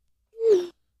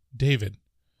David,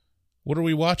 what are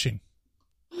we watching?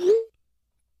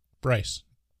 Bryce,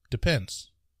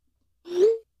 depends.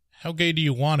 How gay do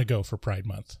you want to go for Pride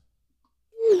Month?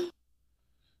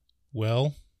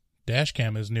 Well,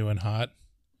 Dashcam is new and hot.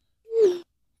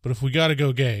 But if we gotta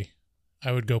go gay,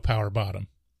 I would go power bottom.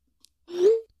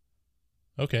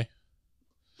 Okay.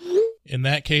 In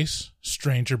that case,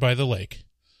 Stranger by the Lake.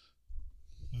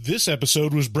 This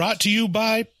episode was brought to you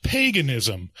by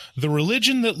paganism, the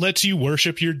religion that lets you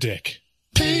worship your dick.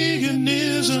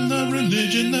 Paganism, the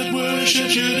religion that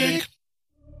worships your dick.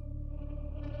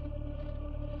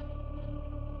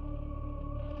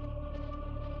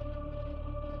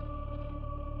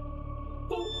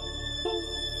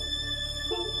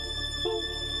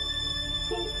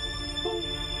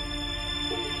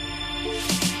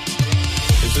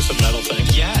 Is this a metal thing?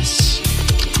 Yes.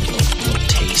 A little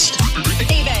taste.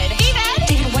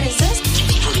 David, what is this?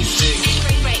 It's pretty thick.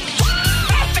 Great.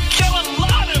 I have to kill a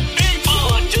lot of people.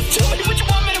 Just tell me what you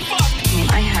want me to fuck.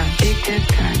 I have big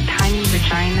tits and a tiny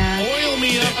vagina. Oil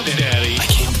me up, Daddy. I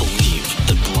can't believe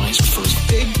that Bryce prefers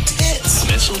big tits.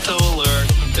 Mistletoe alert.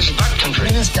 This is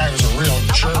backcountry. This guy was a real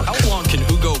jerk. How long can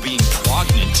Hugo be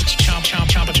pregnant? Chomp,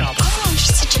 chomp, chomp, chomp. Oh, I'm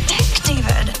just such a dick,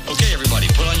 David. Okay, everybody,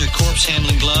 put on your corpse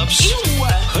handling gloves. Ew.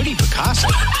 Hoodie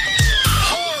Picasso. Horror.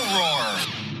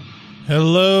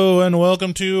 Hello and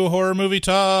welcome to Horror Movie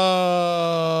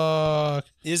Talk.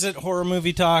 Is it horror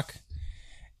movie talk?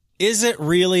 Is it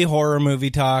really horror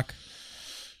movie talk?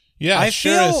 Yeah, I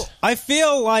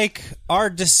feel like our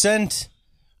descent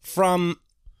from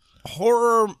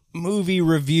horror movie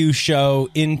review show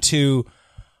into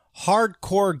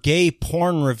hardcore gay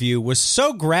porn review was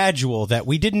so gradual that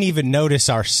we didn't even notice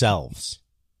ourselves.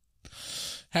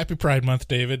 Happy Pride Month,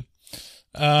 David.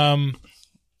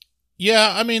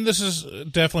 Yeah, I mean, this is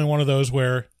definitely one of those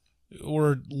where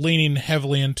we're leaning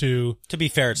heavily into... To be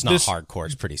fair, it's not hardcore,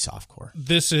 it's pretty softcore.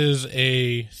 This is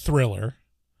a thriller.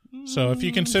 So if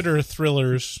you consider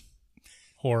thrillers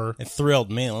horror... It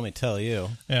thrilled me, let me tell you.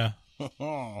 Yeah.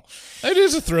 It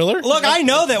is a thriller. Look, I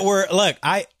know that we're...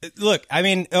 I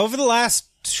mean, over the last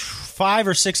 5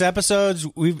 or 6 episodes,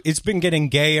 it's been getting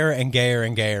gayer and gayer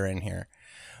and gayer in here.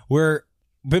 We're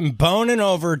been boning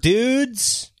over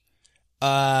dudes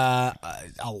a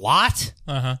lot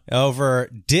over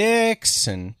dicks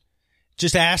and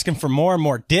just asking for more and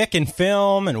more dick in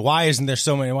film and why isn't there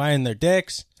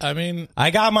dicks? I mean, I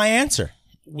got my answer.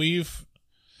 We're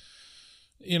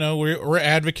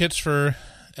advocates for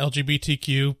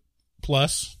LGBTQ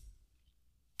plus.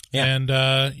 Yeah. And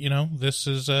this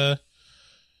is going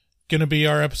to be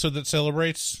our episode that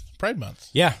celebrates Pride Month.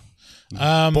 Yeah.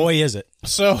 Boy, is it.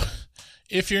 So,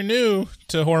 if you're new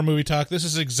to Horror Movie Talk, this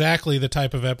is exactly the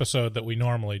type of episode that we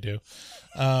normally do.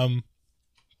 My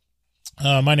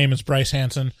name is Bryce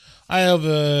Hanson. I have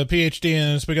a PhD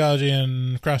in spagology,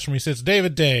 and across from me sits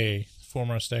David Day,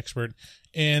 foremost expert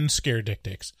in scare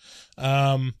dicks.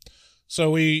 So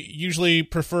we usually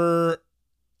prefer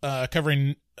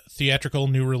covering theatrical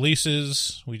new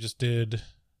releases. We just did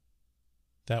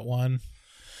that one.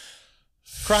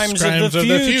 Crimes of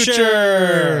the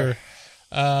Future.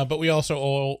 But we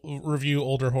also review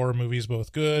older horror movies,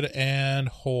 both good and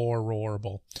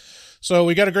horrible. So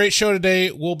we got a great show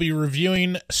today. We'll be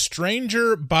reviewing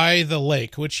Stranger by the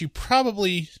Lake, which you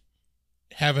probably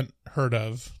haven't heard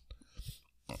of.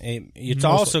 It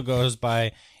also goes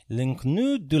by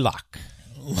L'Inconnu du Lac.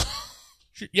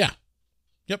 Yeah.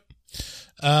 Yep.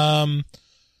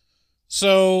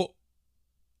 So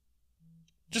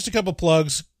just a couple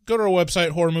plugs. Go to our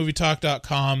website,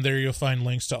 horrormovietalk.com. There you'll find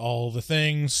links to all the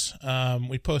things.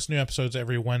 We post new episodes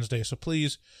every Wednesday, so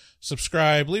please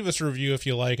subscribe. Leave us a review if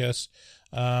you like us.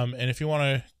 And if you want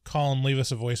to call and leave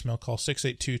us a voicemail, call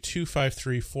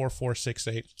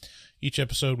 682-253-4468. Each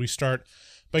episode we start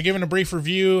by giving a brief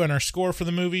review and our score for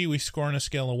the movie. We score on a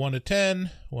scale of 1 to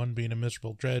 10, 1 being a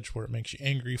miserable dredge where it makes you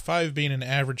angry, 5 being an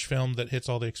average film that hits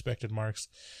all the expected marks,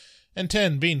 and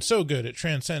 10 being so good it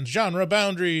transcends genre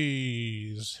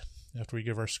boundaries. After we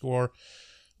give our score,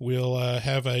 we'll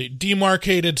have a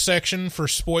demarcated section for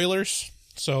spoilers.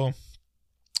 So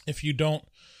if you don't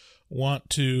want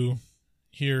to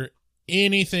hear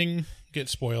anything get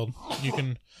spoiled, you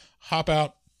can hop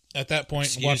out at that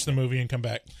point, watch the movie, and come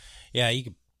back. Yeah, you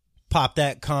can pop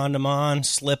that condom on,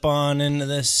 slip on into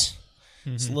this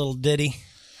little ditty.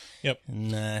 Yep.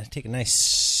 And take a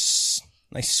nice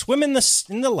swim in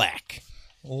the lake.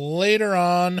 Later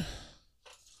on,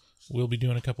 we'll be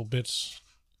doing a couple bits.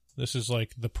 This is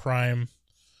like the prime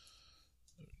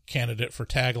candidate for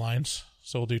taglines.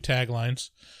 So we'll do taglines.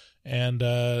 And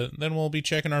then we'll be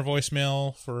checking our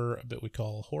voicemail for a bit we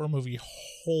call Horror Movie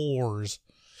Whores.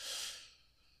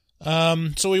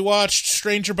 So we watched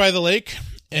Stranger by the Lake,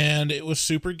 and it was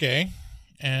super gay,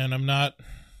 and I'm not...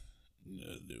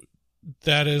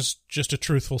 That is just a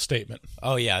truthful statement.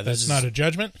 Oh, yeah. That's not a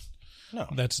judgment. No.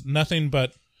 That's nothing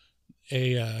but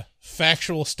a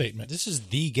factual statement. This is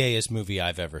the gayest movie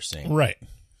I've ever seen. Right.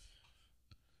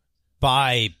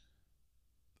 By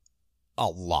a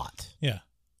lot. Yeah.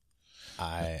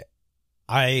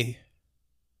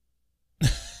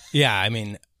 Yeah, I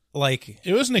mean, like...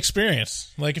 It was an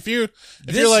experience. Like, if you're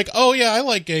like, oh, yeah, I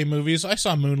like gay movies. I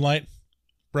saw Moonlight.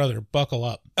 Brother, buckle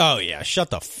up. Oh, yeah, shut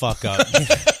the fuck up.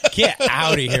 Get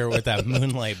out of here with that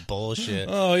Moonlight bullshit.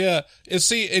 Oh, yeah.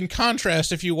 See, in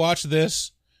contrast, if you watch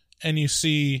this and you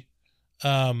see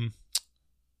Brokeback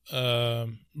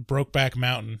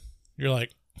Mountain, you're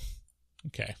like,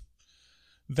 okay,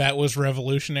 that was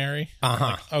revolutionary. Uh-huh.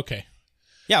 Like, okay.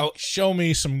 Yeah. Show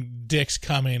me some dicks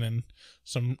coming and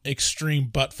some extreme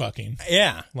butt fucking.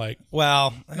 Yeah. Like,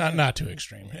 well, not too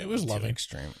extreme. It was loving.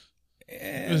 Extreme.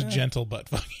 It was gentle butt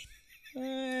fucking.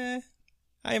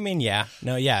 I mean, yeah.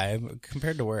 No, yeah.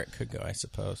 Compared to where it could go, I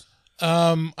suppose.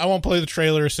 I won't play the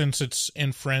trailer since it's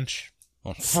in French.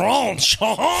 French.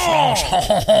 Okay.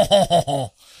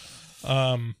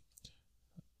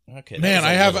 Man,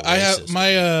 I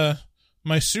have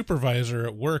my supervisor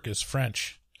at work is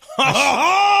French.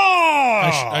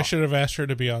 I should have asked her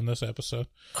to be on this episode.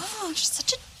 Oh, you're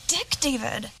such a dick,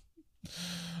 David.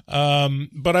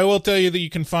 But I will tell you that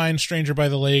you can find Stranger by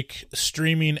the Lake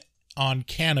streaming on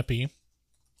Canopy.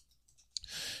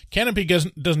 Canopy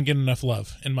doesn't get enough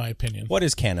love, in my opinion. What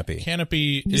is Canopy?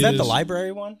 Canopy is that the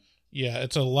library one? Yeah,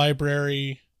 it's a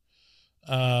library.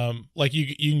 Like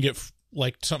you can get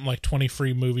like something like 20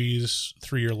 free movies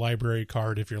through your library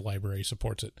card if your library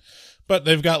supports it. But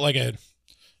they've got like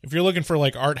if you're looking for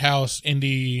like art house,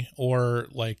 indie, or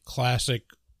like classic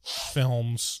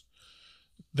films,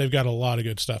 they've got a lot of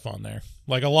good stuff on there.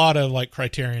 Like a lot of like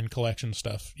Criterion Collection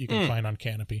stuff you can find on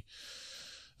Canopy.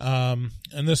 And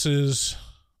this is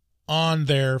on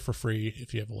there for free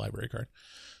if you have a library card.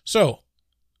 So,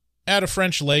 at a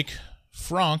French lake,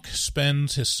 Franck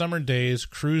spends his summer days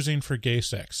cruising for gay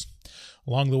sex.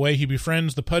 Along the way, he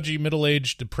befriends the pudgy,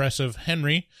 middle-aged, depressive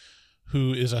Henry,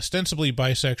 who is ostensibly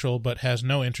bisexual but has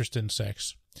no interest in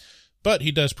sex. But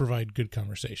he does provide good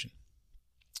conversation.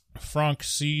 Franck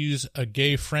sees a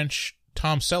gay French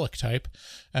Tom Selleck type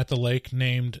at the lake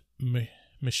named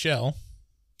Michel.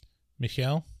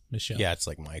 Yeah, it's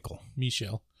like Michael.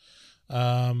 Michel.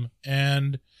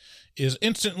 And is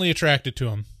instantly attracted to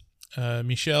him.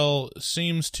 Michel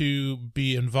seems to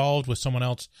be involved with someone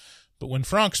else, but when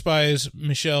Franck spies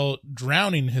Michel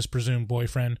drowning his presumed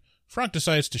boyfriend, Franck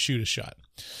decides to shoot a shot.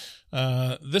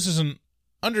 This is an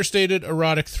understated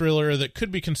erotic thriller that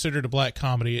could be considered a black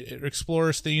comedy. It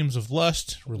explores themes of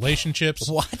lust,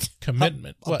 relationships,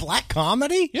 commitment. A black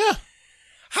comedy? Yeah.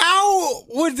 How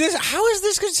is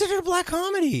this considered a black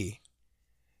comedy?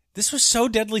 This was so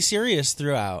deadly serious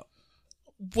throughout.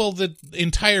 Well, the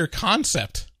entire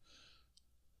concept.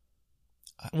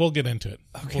 We'll get into it.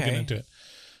 Okay. We'll get into it.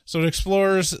 So it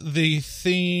explores the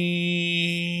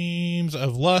themes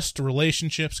of lust,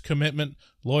 relationships, commitment,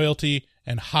 loyalty,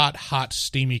 and hot,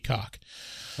 steamy cock.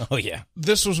 Oh, yeah.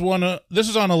 This is on a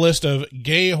list of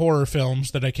gay horror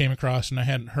films that I came across, and I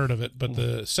hadn't heard of it, but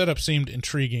the setup seemed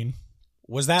intriguing.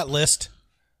 Was that list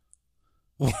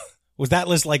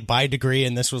like by degree,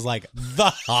 and this was like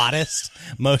the hottest,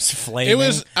 most flaming? It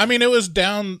was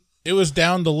down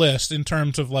the list in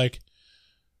terms of like,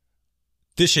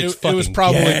 this shit's fucking it was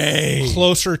probably gay.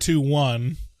 Closer to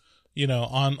one,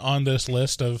 on this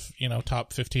list of,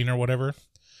 top 15 or whatever.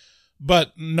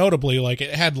 But notably, like,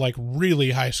 it had like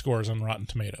really high scores on Rotten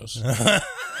Tomatoes.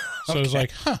 So it was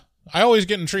like, I always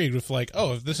get intrigued with like,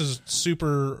 oh, if this is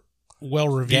super well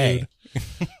reviewed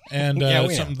and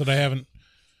something that I haven't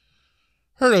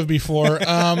heard of before.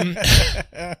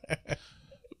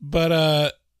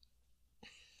 But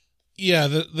yeah,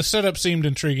 the setup seemed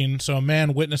intriguing. So a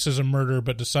man witnesses a murder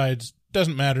but decides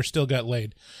doesn't matter, still got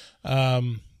laid.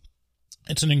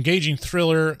 It's an engaging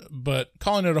thriller, but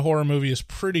calling it a horror movie is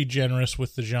pretty generous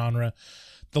with the genre.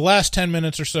 The last 10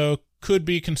 minutes or so could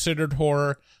be considered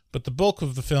horror, but the bulk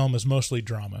of the film is mostly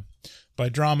drama. By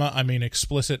drama, I mean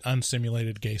explicit,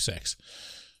 unsimulated gay sex.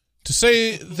 To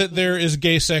say that there is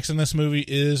gay sex in this movie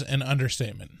is an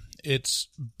understatement. It's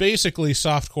basically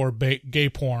softcore gay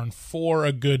porn for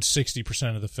a good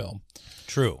 60% of the film.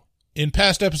 True. In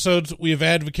past episodes, we have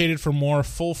advocated for more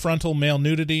full frontal male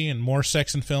nudity and more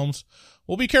sex in films.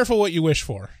 Well, be careful what you wish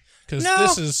for, because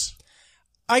this is...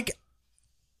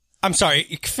 I'm sorry,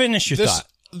 finish your thought.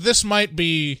 This might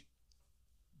be...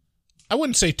 I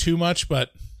wouldn't say too much,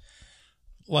 but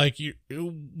like you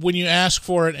when you ask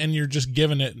for it and you're just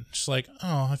given it, it's like,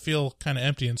 oh, I feel kind of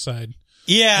empty inside.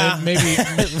 Yeah. Maybe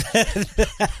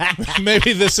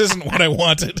maybe this isn't what I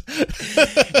wanted.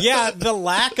 Yeah, the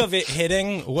lack of it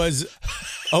hitting was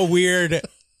a weird.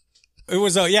 It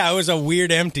was a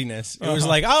weird emptiness. It was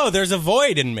like, oh, there's a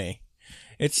void in me.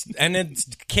 It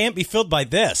can't be filled by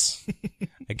this.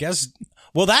 I guess.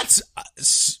 Well, that's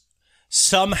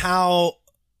somehow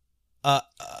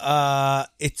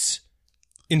it's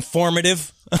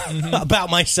informative about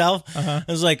myself. I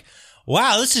was like,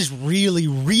 wow, this is really,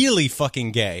 really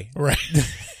fucking gay. Right.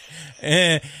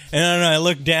 And I don't know, I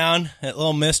looked down at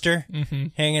little mister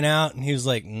hanging out, and he was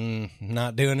like,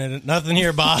 not doing it, nothing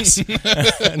here, boss.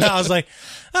 And I was like,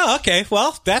 oh, okay,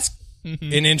 well, that's an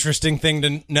interesting thing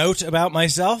to note about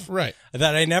myself. Right.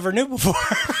 That I never knew before.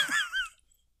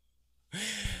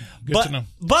 Good to know.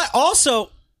 But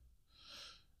also,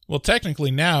 well,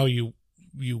 technically now you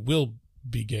will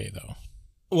be gay, though.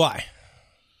 why?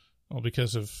 Well,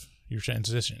 because of your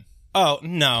transition. Oh,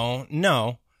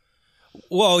 no.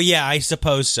 Well, yeah, I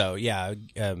suppose so. Yeah,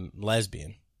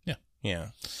 lesbian. Yeah.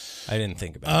 I didn't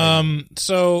think about it.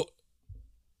 So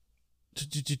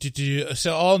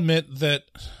I'll admit that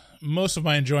most of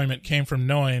my enjoyment came from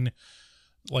knowing,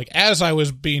 like, as I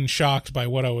was being shocked by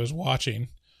what I was watching,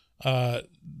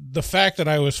 the fact that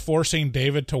I was forcing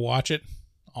David to watch it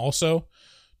also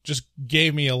just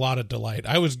gave me a lot of delight.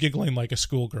 I was giggling like a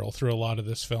schoolgirl through a lot of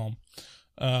this film.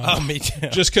 Me too.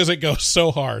 Just because it goes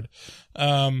so hard.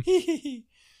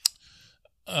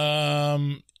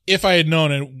 If I had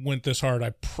known it went this hard,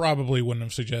 I probably wouldn't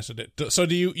have suggested it. So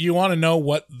do you want to know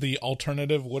what the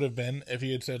alternative would have been if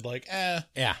he had said, like,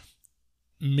 yeah,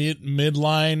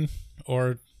 midline,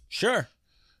 or sure.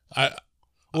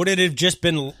 Would it have just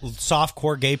been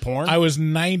softcore gay porn? I was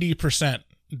 90%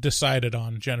 decided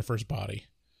on Jennifer's Body.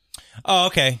 Oh,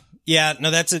 okay. Yeah,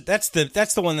 no, that's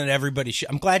the one that everybody should.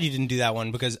 I'm glad you didn't do that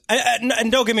one because,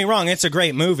 and don't get me wrong, it's a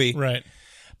great movie, Right.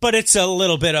 but it's a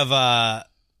little bit of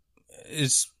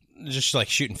it's just like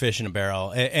shooting fish in a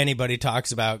barrel. Anybody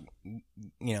talks about,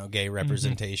 gay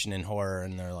representation in horror,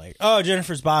 and they're like, oh,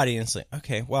 Jennifer's Body, and it's like,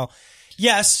 okay, well,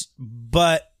 yes,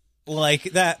 but like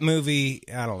that movie,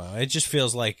 I don't know, it just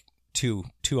feels like too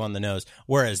on the nose.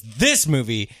 Whereas this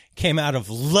movie came out of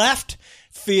left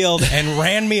field and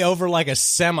ran me over like a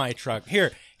semi truck.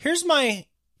 Here's my.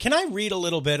 Can I read a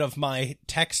little bit of my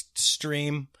text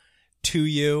stream to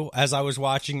you as I was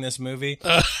watching this movie?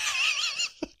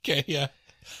 Okay, yeah.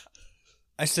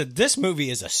 I said, this movie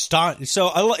is astonishing.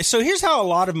 So here's how a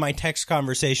lot of my text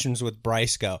conversations with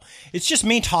Bryce go. It's just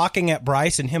me talking at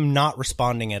Bryce and him not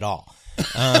responding at all.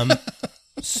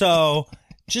 So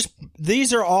just,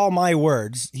 these are all my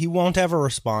words. He won't ever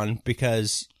respond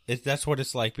because that's what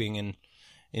it's like being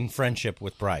in friendship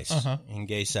with Bryce, in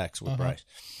gay sex with Bryce.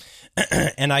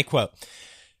 And I quote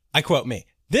me,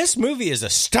 this movie is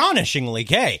astonishingly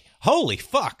gay. Holy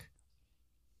fuck.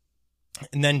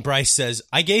 And then Bryce says,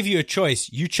 I gave you a choice.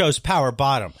 You chose power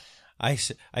bottom. I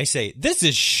say, this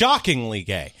is shockingly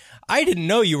gay. I didn't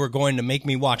know you were going to make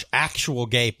me watch actual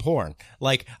gay porn.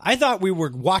 Like, I thought we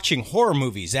were watching horror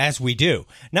movies as we do.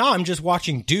 Now I'm just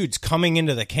watching dudes coming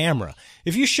into the camera.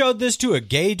 If you showed this to a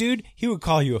gay dude, he would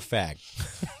call you a fag.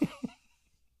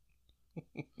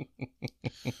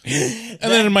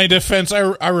 And then in my defense,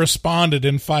 I responded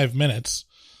in 5 minutes.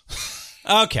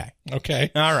 Okay.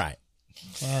 All right.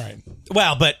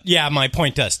 Well, but yeah, my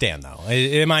point does stand though.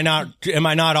 Am I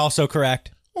not also correct?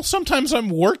 Well, sometimes I'm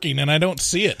working and I don't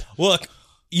see it. Look,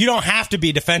 you don't have to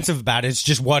be defensive about it. It's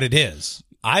just what it is.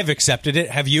 I've accepted it.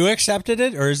 Have you accepted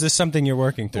it, or is this something you're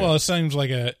working through? Well, it seems like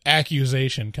an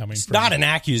accusation coming it's from not you. an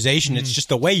accusation. It's just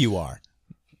the way you are.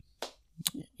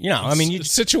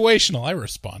 It's situational. I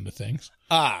respond to things.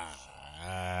 No.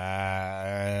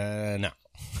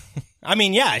 I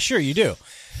mean, yeah, sure you do.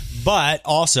 But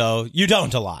also, you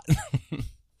don't a lot.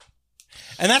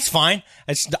 And that's fine.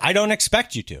 I don't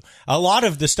expect you to. A lot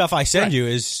of the stuff I send you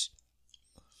is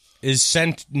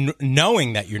sent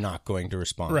knowing that you're not going to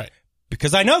respond. Right.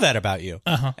 Because I know that about you.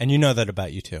 And you know that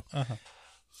about you too.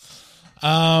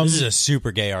 This is a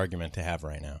super gay argument to have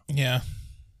right now. Yeah.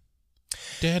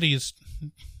 Daddy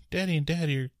and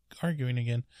Daddy are arguing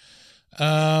again.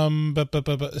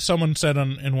 But someone said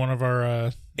in one of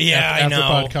our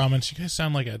Afterpod comments, you guys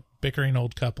sound like a bickering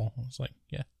old couple. I was like,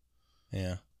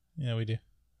 yeah, we do.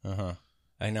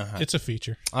 I know how. It's a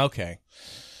feature. Okay.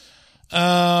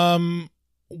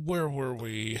 Where were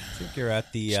we? I think you're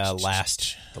at the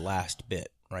last bit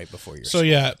right before your. So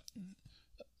yeah,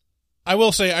 I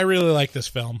will say I really like this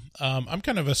film. I'm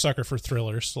kind of a sucker for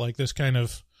thrillers, like this kind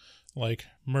of like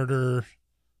murder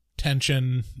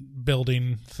tension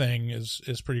building thing is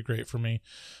pretty great for me.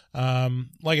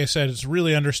 Like I said, it's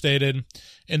really understated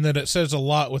in that it says a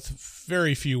lot with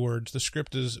very few words. The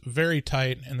script is very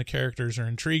tight and the characters are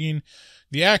intriguing.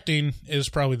 The acting is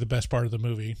probably the best part of the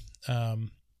movie.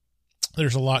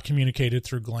 There's a lot communicated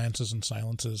through glances and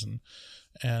silences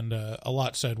and a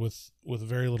lot said with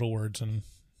very little words and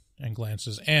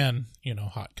glances and,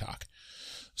 hot cock.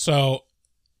 So,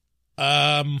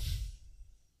 all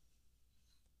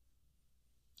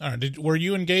right, were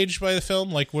you engaged by the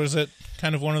film? Like, was it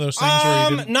kind of one of those things where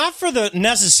you didn't... Not for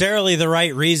necessarily the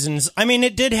right reasons. I mean,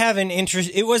 it did have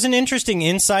it was an interesting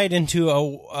insight into a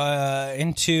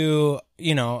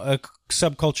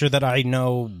subculture that I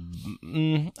know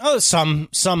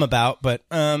some about, but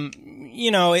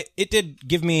it did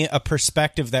give me a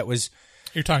perspective that was...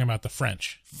 You're talking about the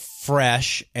French.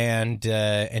 Fresh and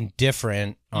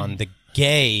different on the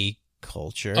gay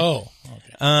culture. Oh,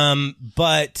 okay.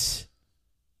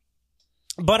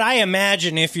 But I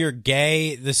imagine if you're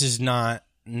gay, this is not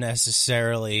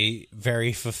necessarily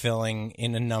very fulfilling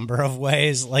in a number of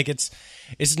ways. Like it's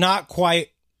not quite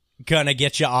gonna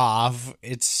get you off.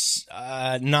 It's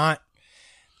not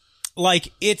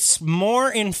like it's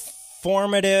more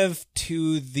informative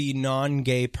to the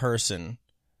non-gay person,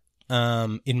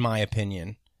 in my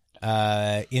opinion.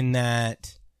 In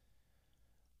that,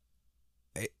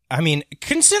 I mean,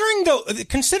 considering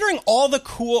all the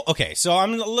cool. Okay, so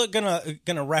I'm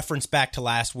gonna reference back to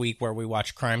last week where we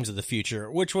watched Crimes of the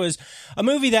Future, which was a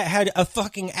movie that had a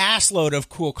fucking assload of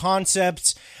cool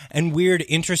concepts and weird,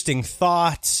 interesting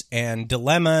thoughts and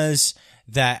dilemmas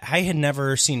that I had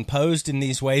never seen posed in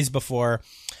these ways before.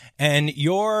 And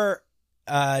your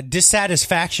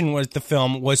dissatisfaction with the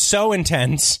film was so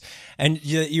intense, and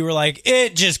you were like,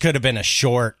 it just could have been a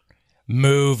short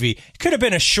movie. It could have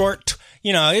been a short.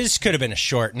 This could have been a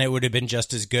short and it would have been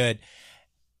just as good.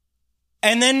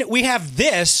 And then we have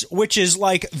this, which is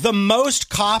like the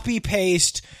most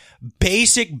copy-paste,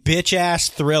 basic bitch-ass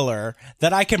thriller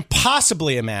that I can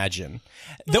possibly imagine.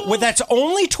 That's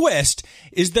only twist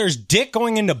is there's dick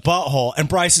going into butthole and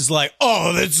Bryce is like,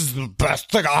 oh, this is the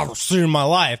best thing I've ever seen in my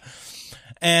life.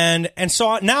 And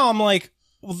so now I'm like,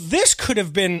 well, this could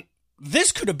have been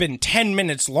 10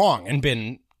 minutes long and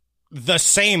been the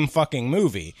same fucking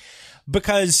movie.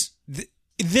 Because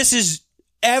this is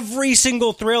every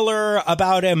single thriller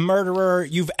about a murderer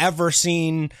you've ever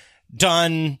seen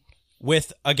done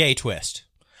with a gay twist.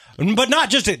 But not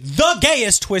just the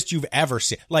gayest twist you've ever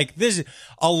seen. Like, this is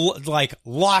like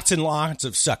lots and lots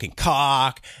of sucking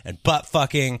cock and butt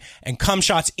fucking and cum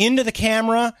shots into the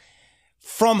camera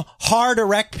from hard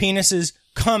erect penises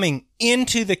coming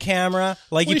into the camera.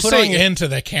 Like you put on your, into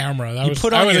the camera. You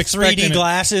put on your 3D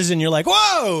glasses and you're like,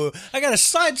 whoa, I gotta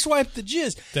sideswipe the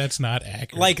jizz. That's not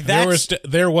accurate. Like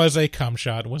there was a cum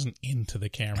shot. It wasn't into the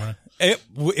camera. It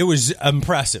was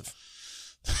impressive.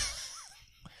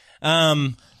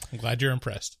 I'm glad you're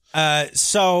impressed.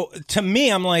 So to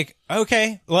me, I'm like,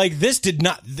 okay, like this did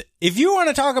not, if you want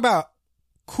to talk about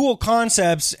cool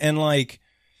concepts and like,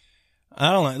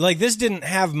 I don't know, like this didn't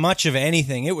have much of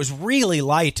anything. It was really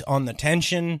light on the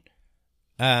tension.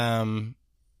 There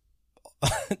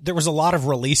was a lot of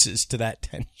releases to that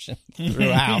tension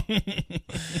throughout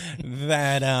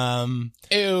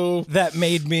that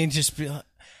made me just be like,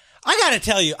 I gotta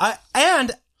tell you,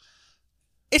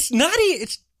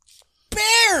 it's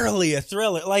barely a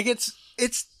thriller. Like this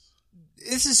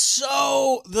is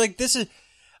so, like this is,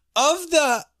 of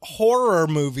the horror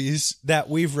movies that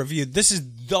we've reviewed, this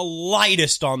is the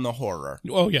lightest on the horror.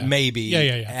 Oh, yeah. Maybe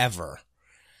Yeah. ever.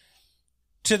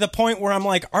 To the point where I'm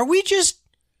like, are we just,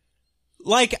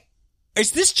 like,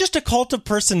 is this just a cult of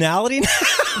personality now?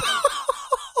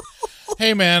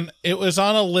 Hey, man, it was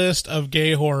on a list of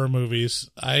gay horror movies.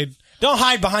 Don't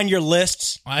hide behind your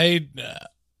lists. I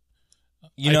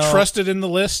trusted in the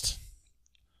list.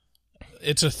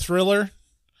 It's a thriller.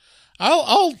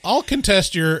 I'll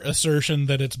contest your assertion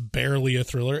that it's barely a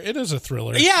thriller. It is a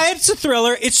thriller. Yeah, it's a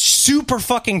thriller. It's super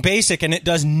fucking basic and it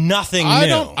does nothing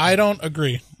new. I don't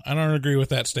agree. I don't agree with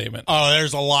that statement. Oh,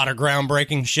 there's a lot of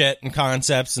groundbreaking shit and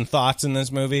concepts and thoughts in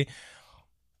this movie.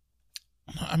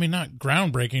 I mean, not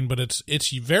groundbreaking, but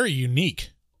it's very unique.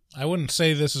 I wouldn't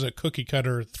say this is a cookie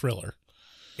cutter thriller.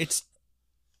 It's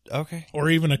okay.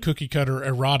 Or even a cookie cutter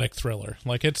erotic thriller.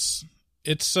 Like it's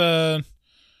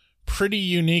pretty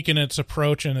unique in its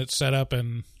approach and its setup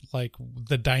and like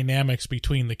the dynamics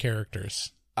between the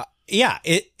characters.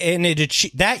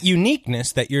 That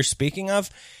uniqueness that you're speaking of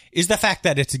is the fact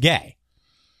that it's gay.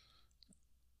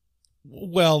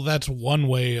 Well, that's one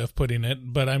way of putting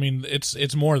it, but I mean,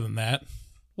 it's more than that.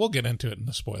 We'll get into it in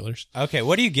the spoilers. Okay,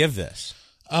 what do you give this?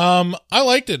 I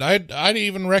liked it. I'd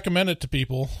even recommend it to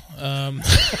people.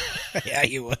 Yeah,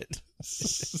 you would.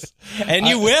 And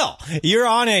you will. You're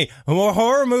on a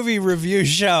horror movie review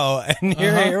show, and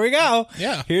here we go.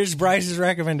 Yeah. Here's Bryce's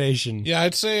recommendation. Yeah,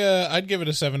 I'd say I'd give it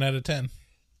a 7 out of 10.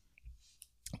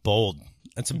 Bold.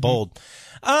 That's a bold.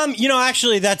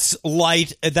 Actually, that's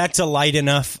light. That's a light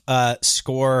enough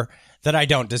score that I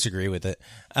don't disagree with it.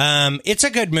 It's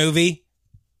a good movie.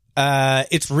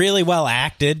 It's really well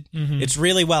acted. It's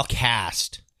really well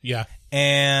cast. Yeah.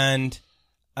 And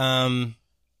I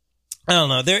don't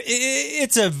know.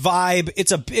 It's a vibe.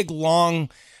 It's a big,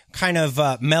 long, kind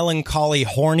of melancholy,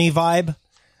 horny vibe.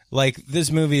 Like,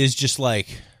 this movie is just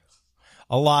like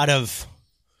a lot of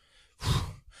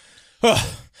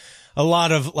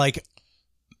like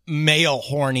male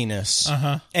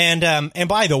horniness. And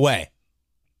by the way,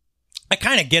 I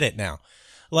kind of get it now.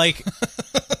 Like,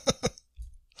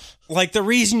 like the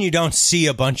reason you don't see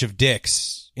a bunch of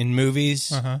dicks in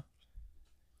movies,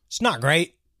 it's not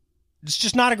great. It's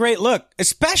just not a great look,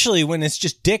 especially when it's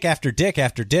just dick after dick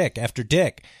after dick after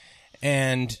dick.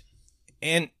 And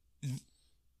the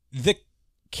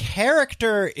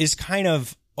character is kind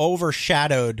of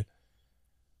overshadowed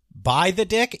by the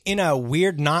dick in a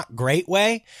weird, not great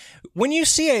way. When I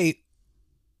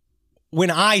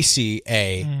see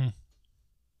a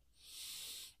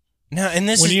now, and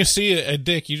this when you see a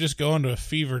dick, you just go into a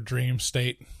fever dream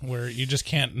state where you just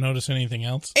can't notice anything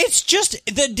else. It's just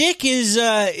the dick is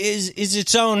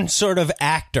its own sort of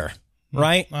actor,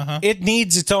 right? It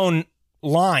needs its own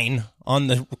line on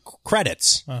the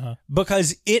credits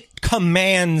because it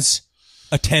commands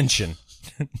attention.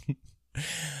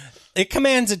 It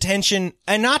commands attention,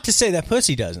 and not to say that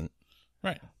pussy doesn't.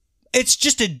 Right. It's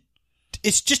just a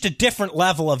different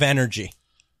level of energy,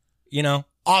 you know?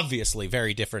 Obviously,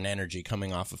 very different energy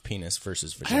coming off of penis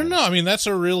versus vagina. I don't know. I mean, that's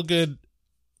a real good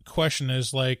question.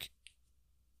 Is like,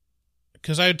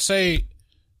 because I'd say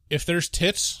if there's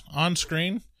tits on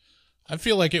screen, I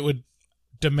feel like it would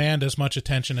demand as much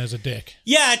attention as a dick.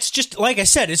 Yeah, it's just like I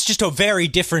said. It's just a very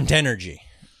different energy,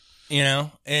 you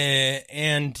know. Yeah,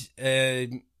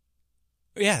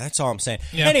 that's all I'm saying.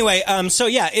 Yeah. Anyway, so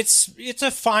yeah, it's a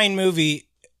fine movie.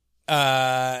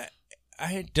 I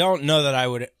don't know that I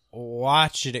would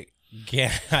watch it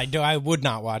again. I would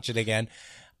not watch it again.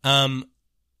 And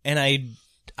I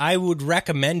would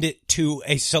recommend it to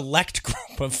a select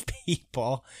group of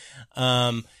people.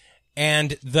 And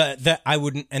I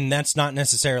wouldn't, and that's not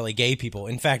necessarily gay people.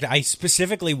 In fact, I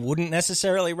specifically wouldn't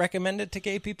necessarily recommend it to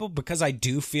gay people because I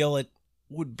do feel it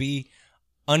would be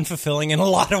unfulfilling in a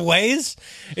lot of ways.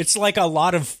 It's like a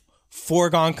lot of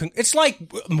it's like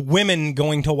women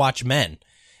going to watch Men.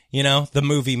 You know, the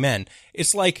movie Men.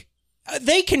 It's like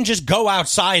they can just go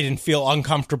outside and feel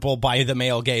uncomfortable by the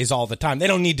male gaze all the time. They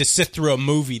don't need to sit through a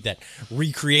movie that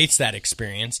recreates that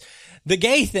experience. The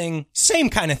gay thing, same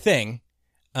kind of thing.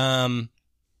 I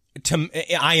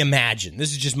imagine.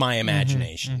 This is just my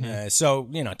imagination. So,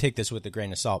 you know, take this with a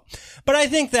grain of salt. But I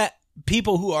think that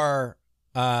people who are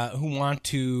who want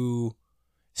to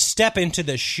step into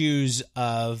the shoes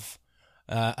of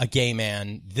a gay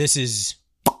man, this is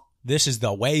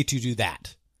the way to do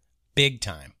that. Big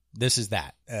time. This is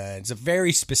that. It's a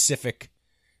very specific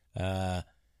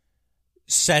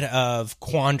set of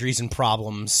quandaries and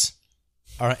problems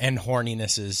and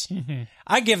horninesses.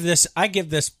 I give this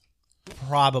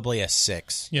probably a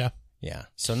 6. Yeah. Yeah.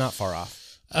 So not far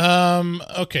off.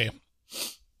 Okay.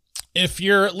 If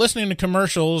you're listening to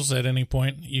commercials at any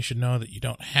point, you should know that you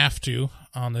don't have to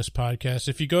on this podcast.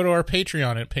 If you go to our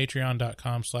Patreon at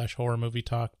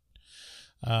patreon.com/horrormovietalk,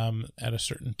 at a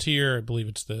certain tier, I believe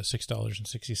it's the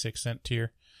 $6.66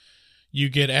 tier, you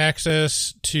get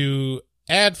access to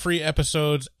ad-free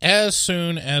episodes as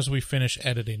soon as we finish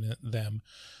editing them.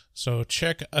 So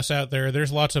check us out there.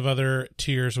 There's lots of other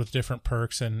tiers with different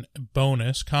perks and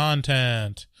bonus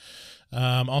content.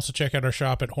 Also check out our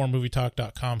shop at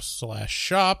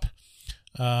horrormovietalk.com/shop.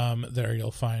 There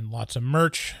you'll find lots of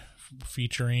merch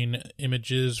featuring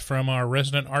images from our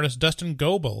resident artist, Dustin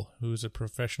Goebel, who's a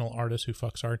professional artist who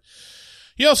fucks hard.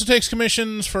 He also takes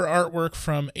commissions for artwork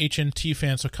from HNT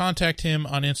fans, so contact him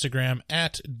on Instagram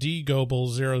at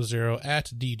dgoebel00,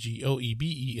 at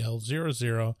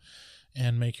DGOEBEL00,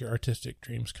 and make your artistic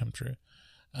dreams come true.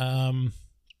 If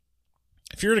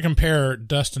you were to compare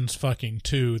Dustin's fucking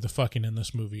to the fucking in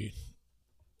this movie,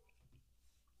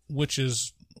 which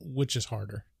is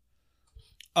harder?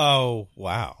 Oh,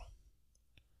 wow.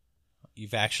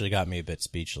 You've actually got me a bit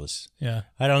speechless. Yeah.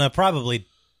 I don't know, probably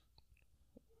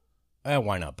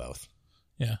why not both?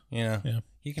 Yeah. You know? Yeah.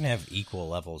 You can have equal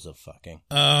levels of fucking.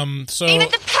 So Even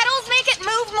the pedals make it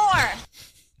move more.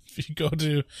 If you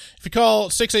call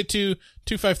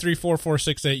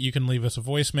 682-253-4468, you can leave us a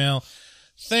voicemail.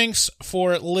 Thanks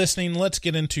for listening. Let's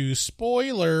get into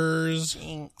spoilers.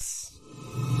 Thanks.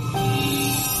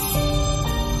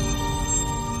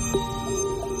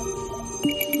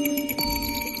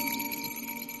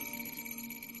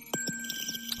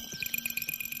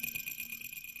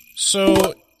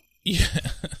 So, yeah.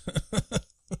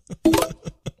 For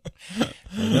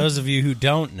those of you who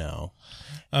don't know,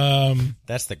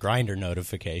 that's the Grindr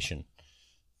notification.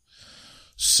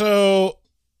 So,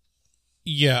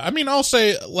 yeah, I mean, I'll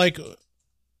say, like,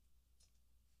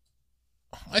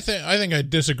 I think I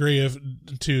disagree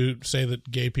to say that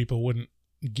gay people wouldn't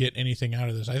get anything out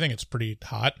of this. I think it's pretty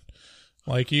hot.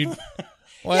 Like, you...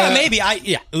 Well, yeah, maybe.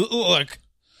 Look,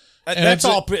 that's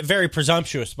all very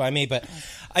presumptuous by me, but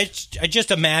I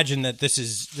just imagine that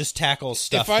this tackles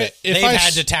stuff that they've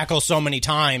had to tackle so many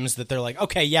times that they're like,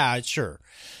 okay, yeah, sure.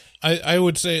 I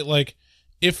would say, like,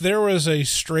 if there was a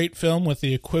straight film with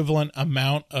the equivalent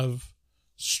amount of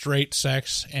straight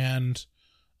sex and,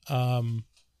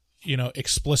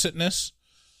 explicitness,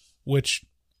 which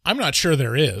I'm not sure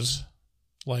there is.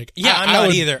 Like, yeah, I'm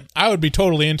not either. I would be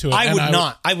totally into it. I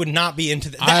would not be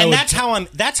into that. And that's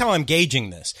how I'm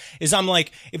gauging this. Is I'm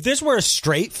like, if this were a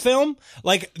straight film,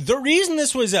 like the reason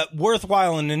this was a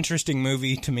worthwhile and interesting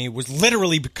movie to me was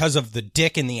literally because of the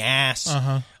dick in the ass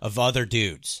of other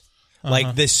dudes.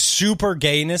 Like the super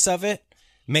gayness of it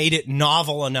made it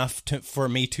novel enough for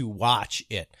me to watch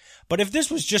it. But if this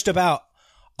was just about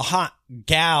a hot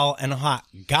gal and a hot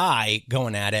guy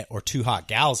going at it, or two hot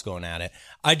gals going at it,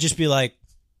 I'd just be like,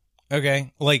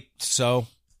 okay, like, so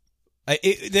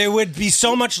there would be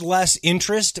so much less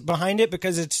interest behind it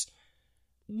because it's,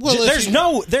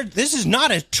 this is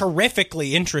not a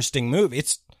terrifically interesting movie.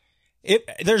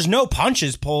 There's no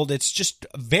punches pulled. It's just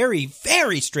very,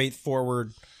 very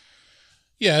straightforward.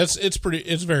 Yeah, it's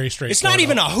very straightforward. It's not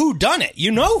even a whodunit.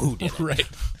 You know who did it. Right.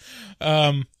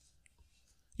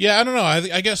 Yeah, I don't know.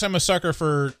 I guess I'm a sucker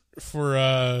for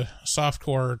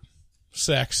softcore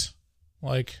sex.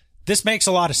 Like, this makes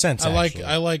a lot of sense.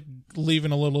 I like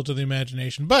leaving a little to the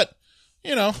imagination, but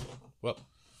yeah,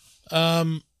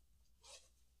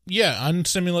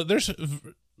 unsimulated. There's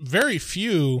very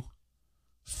few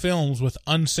films with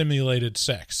unsimulated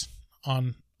sex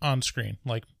on screen,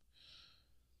 like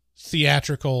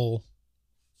theatrical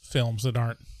films that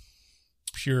aren't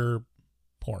pure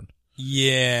porn.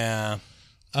 Yeah.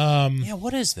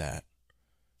 What is that?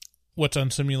 What's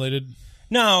unsimulated?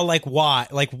 No, like why?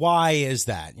 Like why is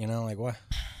that? Like what?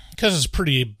 Because it's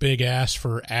pretty big ass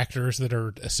for actors that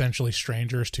are essentially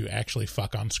strangers to actually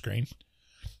fuck on screen.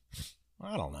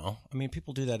 I don't know. I mean,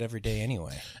 people do that every day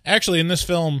anyway. Actually, in this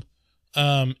film,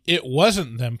 it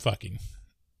wasn't them fucking.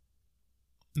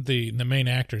 The main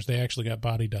actors, they actually got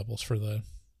body doubles for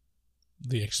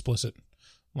the explicit,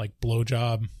 like,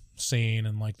 blowjob scene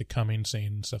and like the coming scene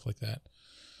and stuff like that.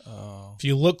 Oh. If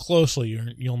you look closely,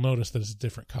 you'll notice that it's a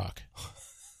different cock.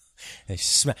 They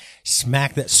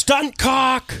smack that stunt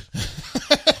cock.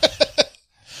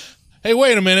 Hey,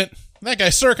 wait a minute! That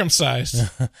guy's circumcised.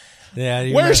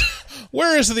 Yeah.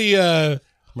 Where is the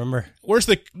remember? Where's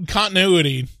the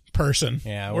continuity person?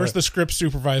 Yeah. Where's the script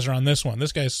supervisor on this one?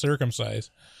 This guy's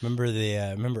circumcised. Remember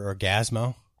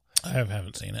Orgasmo? I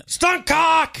haven't seen it. Stunt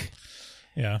cock.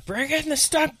 Yeah. Bring in the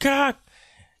stunt cock.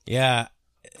 Yeah.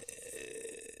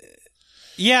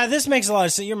 Yeah, this makes a lot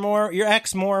of sense. You're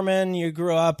ex-Mormon. You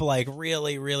grew up like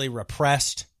really, really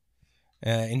repressed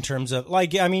in terms of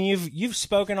like. I mean, you've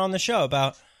spoken on the show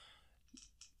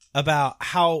about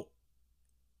how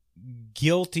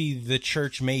guilty the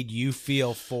church made you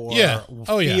feel for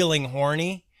feeling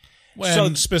horny.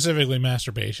 So specifically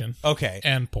masturbation. Okay.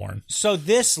 And porn. So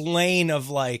this lane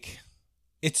of like,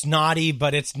 it's naughty,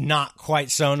 but it's not quite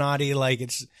so naughty. Like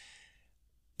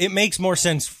it makes more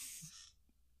sense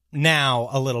now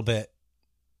a little bit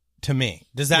to me.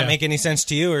 Does that make any sense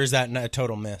to you, or is that a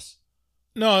total miss?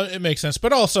 No, it makes sense.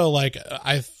 But also, like,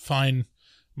 I find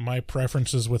my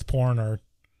preferences with porn are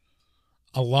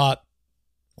a lot,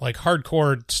 like,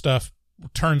 hardcore stuff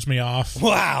turns me off.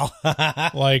 Wow.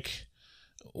 Like,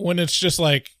 when it's just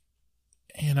like,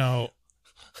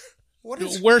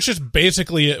 where it's just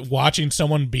basically watching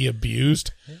someone be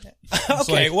abused.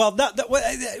 Okay, like, well,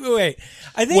 wait.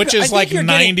 I think, which is like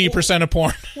 90% of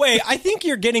porn. Wait, I think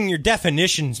you're getting your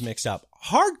definitions mixed up.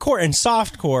 Hardcore and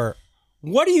softcore,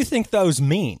 what do you think those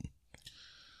mean?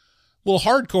 Well,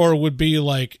 hardcore would be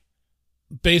like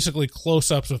basically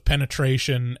close-ups of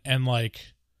penetration and like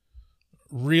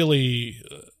really,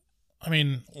 I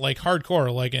mean, like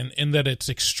hardcore, like in that it's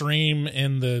extreme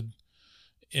in the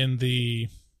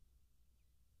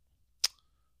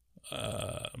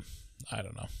I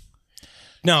don't know.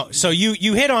 No, so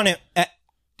you hit on it.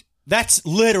 That's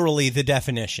literally the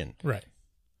definition. Right.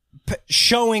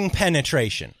 Showing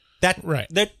penetration. Right.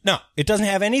 No, it doesn't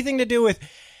have anything to do with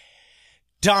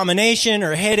domination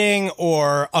or hitting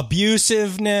or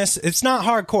abusiveness. It's not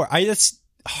hardcore.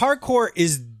 Hardcore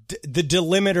is the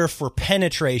delimiter for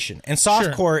penetration, and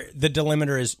softcore, the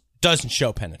delimiter is doesn't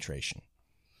show penetration.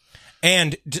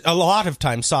 And a lot of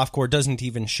times, softcore doesn't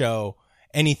even show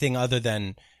anything other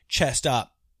than chest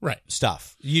up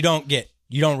stuff. You don't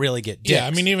really get dicks. Yeah,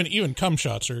 I mean, even cum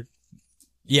shots are.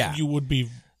 Yeah, you would be.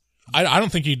 I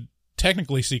don't think you'd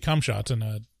technically see cum shots in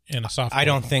a softcore. I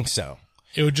don't think so.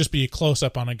 It would just be a close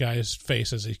up on a guy's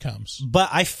face as he comes. But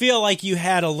I feel like you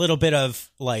had a little bit of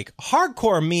like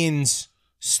hardcore means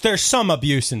there's some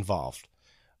abuse involved,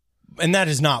 and that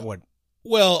is not what.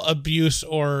 Well, abuse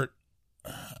or,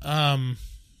 I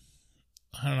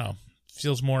don't know,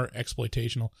 feels more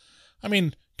exploitational. I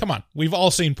mean, come on, we've all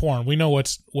seen porn. We know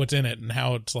what's in it and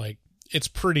how it's like. It's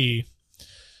pretty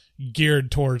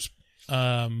geared towards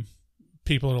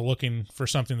people that are looking for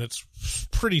something that's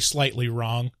pretty slightly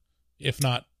wrong, if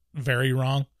not very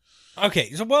wrong.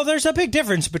 Okay, so well, there's a big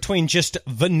difference between just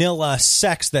vanilla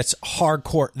sex that's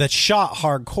hardcore, that's shot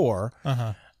hardcore,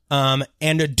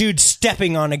 and a dude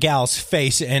stepping on a gal's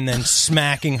face and then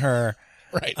smacking her,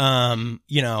 right?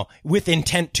 With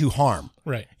intent to harm,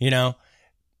 right?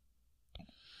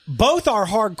 Both are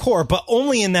hardcore, but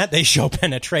only in that they show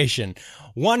penetration.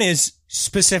 One is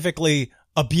specifically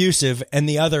abusive, and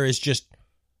the other is just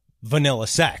vanilla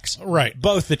sex. Right.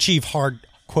 Both achieve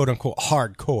quote unquote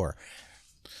hardcore.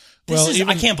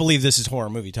 I can't believe this is horror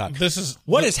movie talk.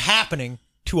 What is happening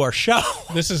to our show?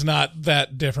 This is not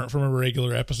that different from a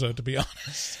regular episode, to be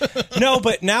honest. No,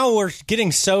 but now we're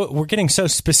getting so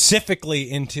specifically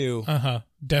into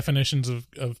definitions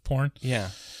of porn. Yeah.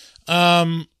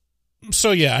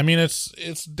 So yeah, I mean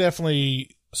it's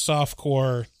definitely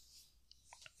softcore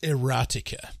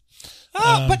erotica.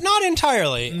 But not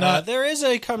entirely. There is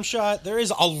a cum shot. There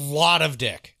is a lot of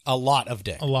dick. A lot of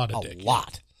dick.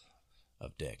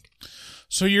 Of dick.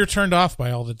 So you're turned off by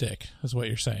all the dick, is what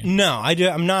you're saying? No,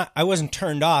 I'm not. I wasn't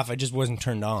turned off. I just wasn't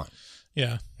turned on.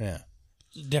 Yeah. Yeah.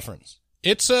 Difference.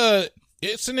 It's an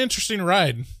interesting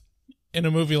ride in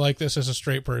a movie like this as a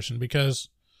straight person, because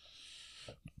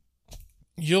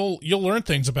you'll learn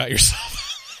things about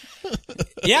yourself.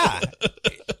 Yeah.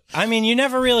 I mean, you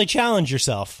never really challenge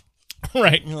yourself.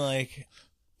 Right. You're like,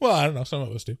 well, I don't know. Some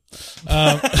of us do.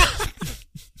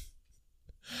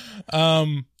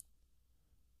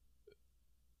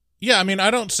 Yeah, I mean, I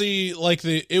don't see like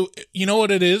you know what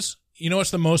it is? You know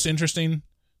what's the most interesting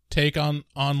take on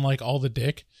like all the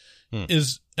dick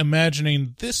is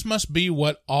imagining this must be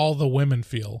what all the women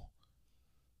feel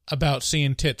about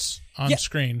seeing tits on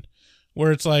screen,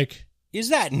 where it's like, is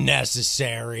that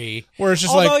necessary? Where it's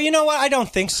just although, you know what? I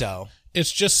don't think so.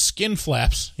 It's just skin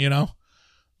flaps,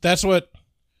 That's what,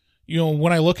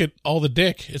 when I look at all the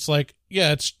dick, it's like,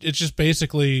 yeah, it's just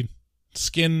basically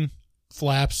skin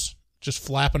flaps just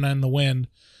flapping in the wind.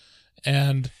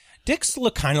 And dicks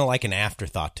look kind of like an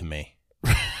afterthought to me.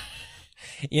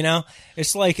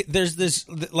 It's like there's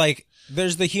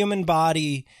the human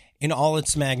body in all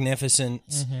its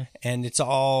magnificence, and it's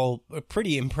all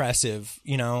pretty impressive,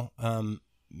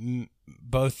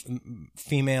 both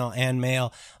female and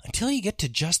male, until you get to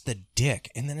just the dick,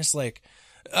 and then it's like,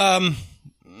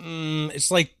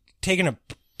 it's like taking a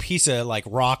piece of like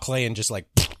raw clay and just like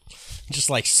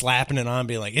slapping it on, and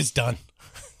being like, it's done.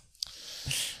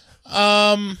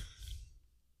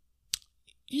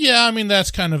 Yeah, I mean that's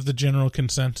kind of the general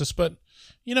consensus, but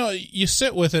you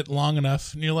sit with it long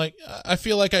enough, and you're like, I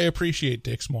feel like I appreciate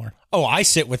dicks more. Oh, I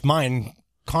sit with mine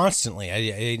constantly,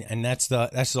 and that's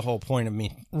the whole point of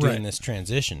me doing this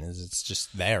transition, is it's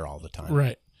just there all the time.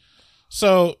 Right.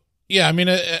 So yeah, I mean,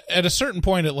 at a certain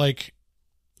point,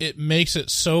 it makes it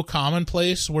so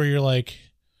commonplace where you're like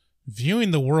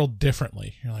viewing the world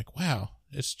differently. You're like, wow,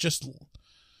 it's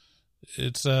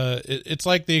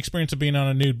like the experience of being on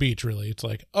a nude beach. Really, it's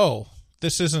like, oh,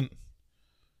 this isn't.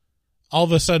 All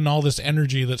of a sudden, all this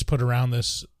energy that's put around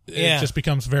this, it just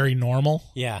becomes very normal.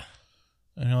 Yeah.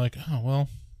 And you're like, oh, well,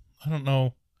 I don't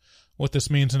know what this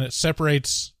means. And it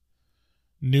separates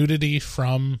nudity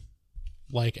from,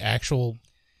 like, actual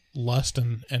lust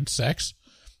and sex.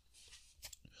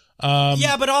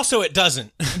 Yeah, but also it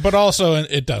doesn't.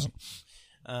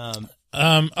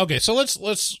 Okay, so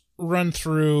let's run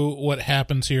through what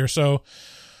happens here. So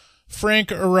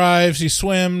Frank arrives, he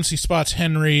swims, he spots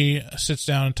Henry, sits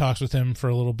down and talks with him for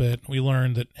a little bit. We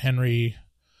learn that Henry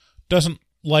doesn't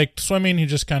like swimming, he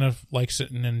just kind of likes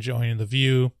sitting and enjoying the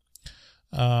view.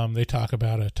 They talk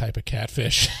about a type of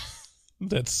catfish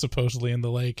that's supposedly in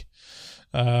the lake.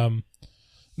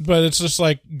 But it's just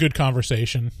like good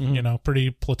conversation,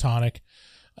 pretty platonic.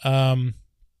 And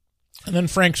then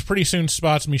Frank pretty soon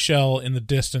spots Michelle in the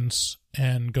distance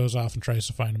and goes off and tries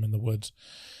to find him in the woods.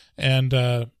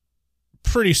 And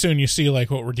pretty soon you see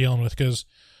like what we're dealing with, because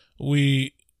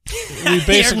we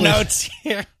basically notes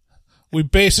here. We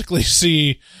basically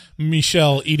see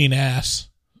Michelle eating ass.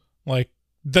 Like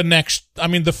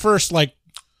the first like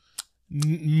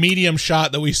medium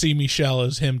shot that we see Michelle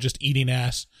is him just eating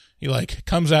ass. He like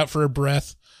comes out for a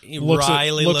breath.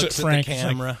 Riley looks at Frank, the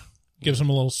camera, like, gives him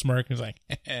a little smirk. He's like,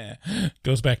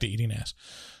 goes back to eating ass.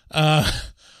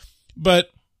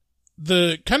 But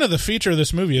the kind of the feature of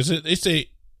this movie is it's a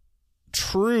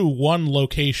true one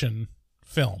location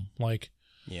film. Like,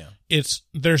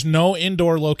 there's no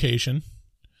indoor location.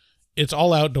 It's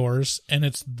all outdoors, and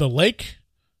it's the lake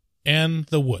and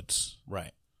the woods.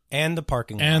 Right. And the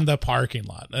parking lot. And the parking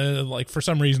lot. Like, for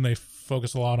some reason, they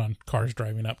focus a lot on cars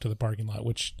driving up to the parking lot,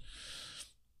 which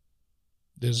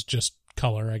is just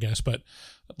color, I guess. But,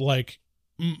 like,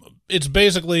 it's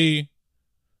basically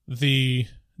the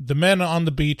men on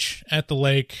the beach at the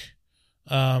lake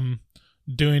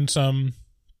doing some,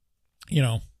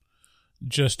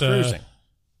 just... cruising.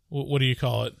 What do you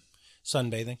call it?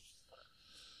 Sunbathing.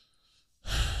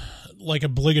 Like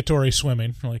obligatory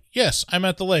swimming. Like, yes, I'm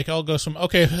at the lake. I'll go swim.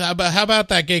 Okay, how about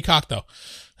that gay cock though?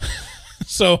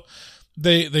 So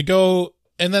they go,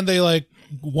 and then they like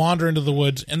wander into the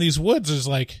woods, and these woods is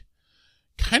like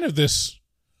kind of this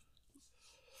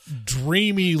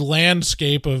dreamy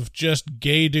landscape of just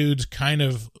gay dudes kind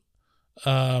of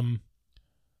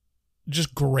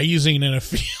just grazing in a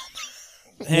field.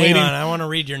 Hang on, I want to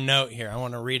read your note here. I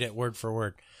want to read it word for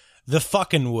word. The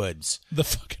fucking woods. The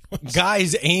fucking woods.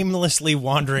 Guys aimlessly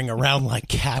wandering around like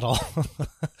cattle.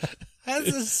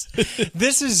 This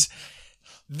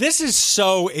is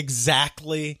so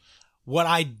exactly what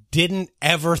I didn't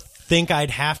ever think I'd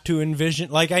have to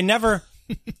envision. Like, I never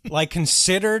like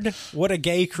considered what a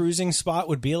gay cruising spot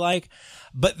would be like.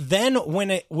 But then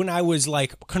when I was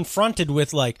like confronted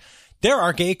with like, there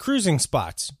are gay cruising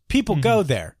spots. People go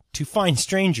there to find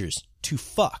strangers to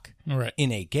fuck in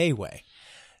a gay way.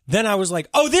 Then I was like,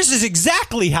 oh, this is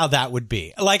exactly how that would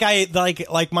be. Like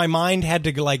my mind had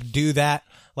to like do that.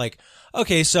 Like,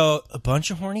 okay, so a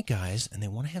bunch of horny guys and they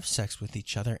want to have sex with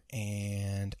each other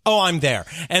and I'm there.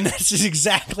 And that's just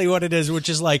exactly what it is, which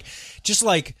is like, just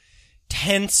like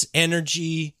tense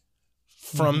energy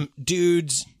from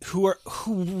dudes who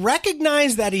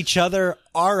recognize that each other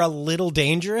are a little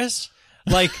dangerous.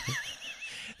 Like,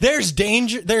 there's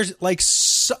danger. There's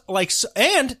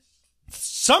and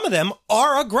some of them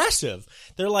are aggressive.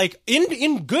 They're like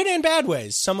in good and bad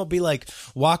ways. Some will be like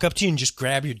walk up to you and just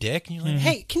grab your dick, and you're like,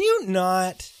 "Hey, can you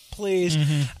not, please?"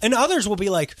 And others will be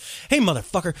like, "Hey,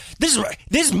 motherfucker, this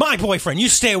is my boyfriend. You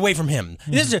stay away from him.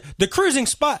 This is the cruising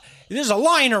spot. There's a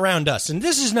lion around us, and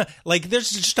this is not like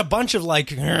there's just a bunch of what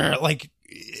do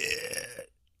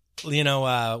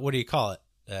you call it?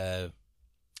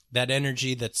 That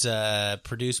energy that's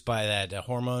produced by that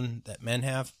hormone that men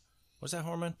have. What's that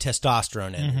hormone?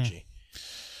 Testosterone energy.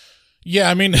 Yeah,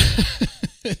 I mean,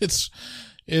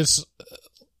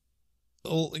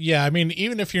 I mean,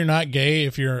 even if you're not gay,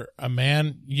 if you're a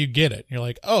man, you get it. You're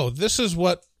like, oh, this is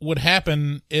what would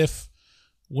happen if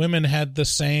women had the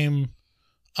same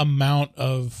amount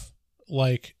of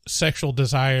like sexual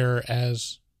desire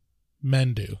as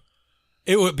men do.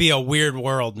 It would be a weird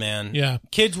world, man. Yeah.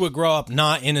 Kids would grow up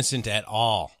not innocent at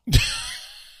all.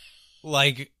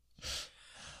 Like,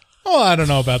 oh, I don't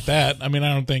know about that. I mean,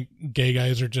 I don't think gay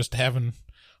guys are just having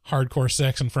hardcore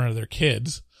sex in front of their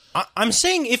kids. I'm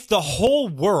saying if the whole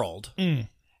world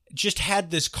just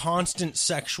had this constant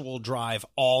sexual drive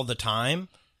all the time,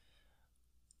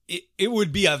 it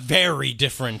would be a very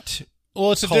different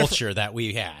culture that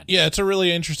we had. Yeah, it's a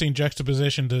really interesting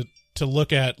juxtaposition to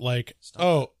look at, like,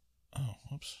 oops,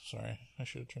 sorry. I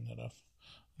should have turned that off.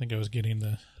 I think I was getting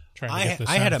the... I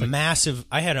had a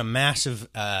massive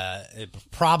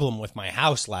problem with my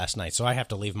house last night, so I have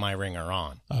to leave my ringer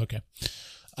on. Okay.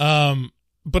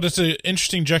 But it's an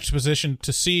interesting juxtaposition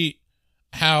to see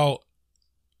how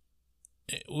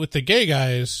with the gay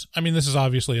guys, I mean, this is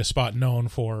obviously a spot known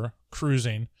for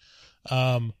cruising,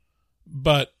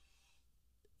 but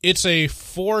it's a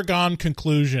foregone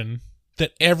conclusion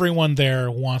that everyone there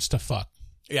wants to fuck.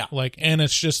 Yeah. Like, and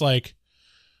it's just like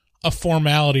a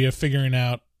formality of figuring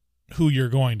out who you're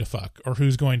going to fuck or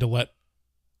who's going to let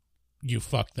you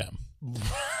fuck them.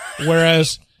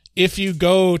 Whereas if you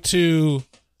go to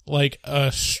like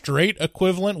a straight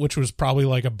equivalent, which was probably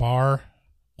like a bar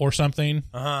or something,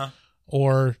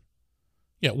 or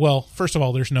yeah, well, first of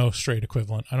all, there's no straight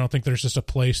equivalent. I don't think there's just a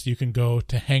place you can go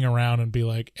to hang around and be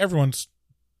like, everyone's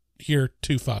here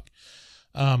to fuck.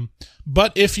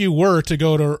 But if you were to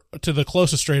go to the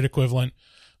closest straight equivalent,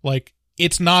 like,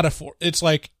 it's not it's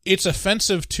like, it's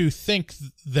offensive to think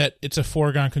that it's a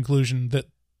foregone conclusion that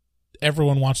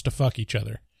everyone wants to fuck each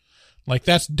other. Like,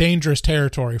 that's dangerous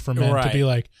territory for men to be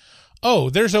like,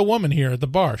 oh, there's a woman here at the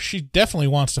bar. She definitely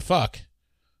wants to fuck.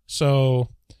 So,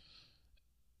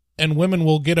 and women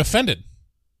will get offended.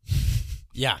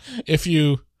 Yeah. If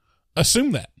you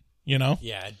assume that, you know?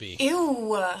 Yeah, it'd be.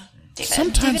 Ew. David.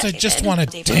 Sometimes I just want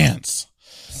to dance.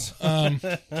 I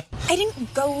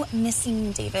didn't go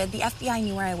missing, David. The FBI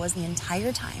knew where I was the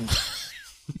entire time.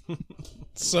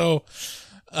 So,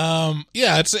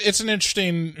 yeah, it's an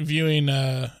interesting viewing.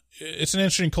 It's an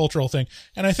interesting cultural thing,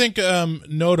 and I think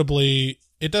notably,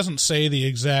 it doesn't say the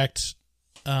exact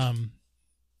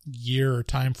year or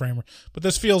time frame, but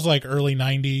this feels like early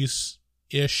 90s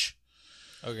ish.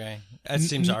 Okay, that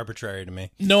seems arbitrary to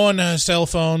me. No one has cell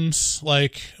phones,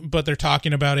 like, but they're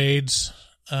talking about AIDS.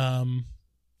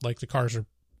 Like, the cars are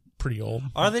pretty old.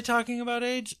 Are they talking about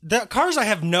AIDS? The cars I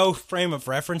have no frame of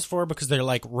reference for because they're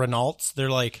like Renaults.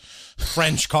 They're like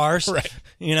French cars, Right.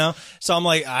 You know? So I'm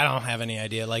like, I don't have any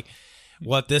idea like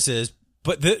what this is.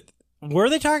 But were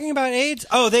they talking about AIDS?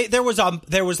 Oh, there was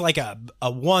like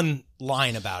a one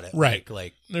line about it. Right.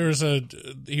 Like there was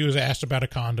he was asked about a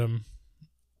condom.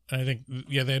 And I think,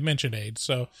 yeah, they mentioned AIDS.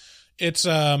 So it's,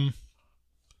 yeah.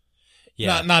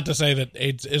 Not to say that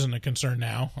AIDS isn't a concern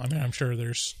now. I mean, I'm sure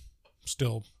there's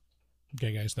still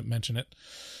gay guys that mention it.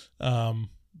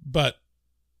 But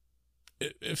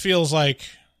it feels like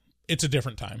it's a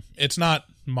different time. It's not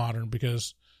modern,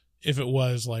 because if it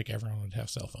was, like, everyone would have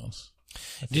cell phones.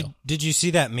 Did you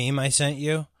see that meme I sent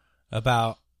you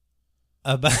about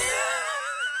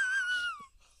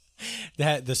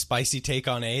that the spicy take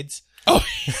on AIDS? Oh,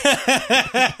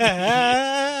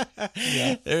 yeah.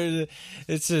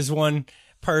 It says one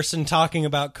person talking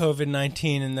about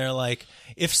COVID-19, and they're like,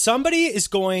 if somebody is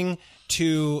going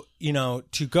to,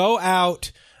 to go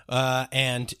out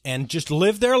and just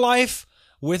live their life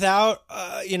without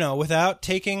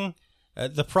taking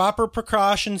the proper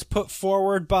precautions put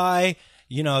forward by,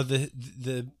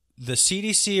 the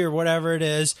CDC or whatever it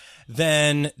is,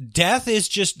 then death is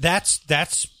just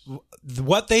that's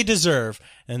what they deserve.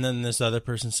 And then this other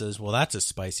person says, well, that's a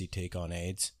spicy take on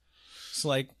AIDS. It's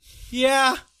like,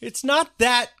 yeah, it's not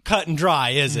that cut and dry,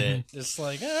 is it? It's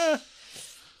like,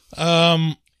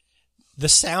 the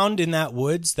sound in that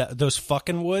woods, those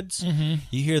fucking woods,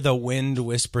 you hear the wind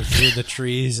whisper through the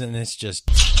trees, and it's just...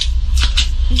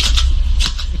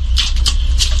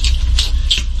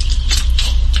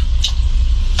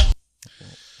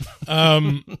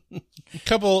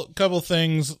 couple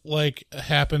things like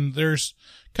happened. There's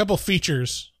a couple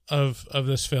features of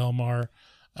this film are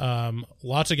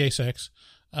lots of gay sex,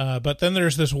 but then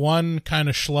there's this one kind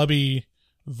of schlubby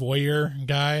voyeur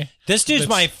guy. This dude's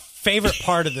my favorite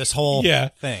part of this whole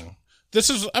thing.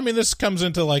 This comes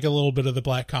into like a little bit of the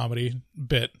black comedy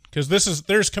bit, because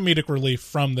there's comedic relief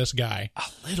from this guy.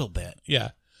 A little bit. Yeah.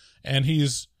 And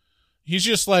he's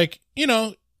just like, he's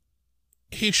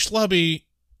schlubby,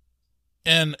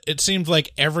 and it seems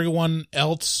like everyone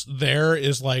else there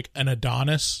is like an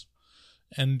Adonis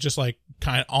and just like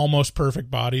kind of almost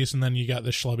perfect bodies. And then you got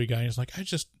this schlubby guy. He's like,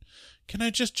 can I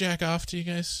just jack off to you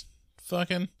guys?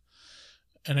 Fucking.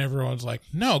 And everyone's like,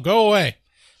 no, go away.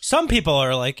 Some people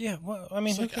are like, yeah, well, I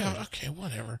mean, like, oh, okay,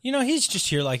 whatever. He's just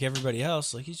here like everybody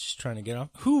else. Like, he's just trying to get off.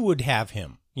 Who would have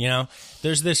him?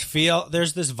 There's this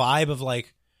vibe of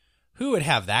like, who would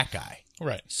have that guy?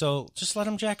 Right. So just let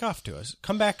him jack off to us.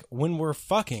 Come back when we're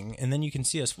fucking, and then you can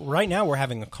see us. Right now, we're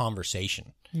having a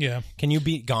conversation. Yeah. Can you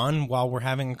be gone while we're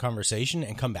having a conversation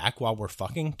and come back while we're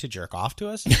fucking to jerk off to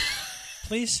us?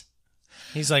 Please?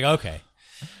 He's like, okay.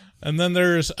 And then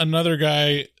there's another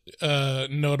guy,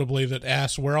 notably, that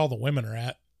asked where all the women are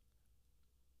at.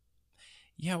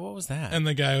 Yeah, what was that? And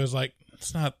the guy was like,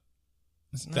 it's not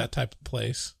that type of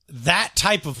place. That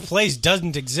type of place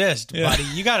doesn't exist, buddy.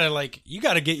 You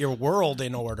gotta get your world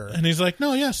in order. And he's like,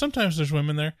 no, yeah, sometimes there's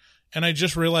women there. And I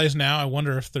just realized now, I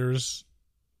wonder if there's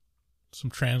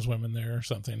some trans women there or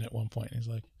something at one point. He's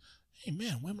like, hey,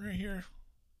 man, women are here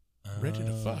ready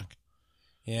to fuck.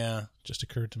 Yeah. Just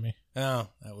occurred to me. Oh,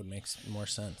 that would make more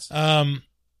sense.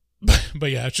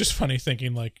 But yeah, it's just funny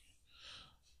thinking like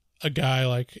a guy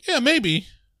like, yeah, maybe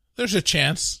there's a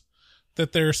chance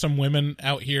that there are some women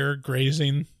out here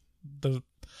grazing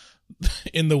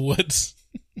in the woods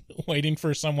waiting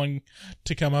for someone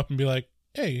to come up and be like,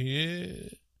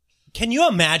 hey. Can you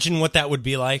imagine what that would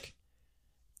be like?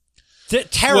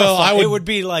 terrified. Well, it would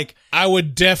be like I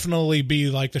would definitely be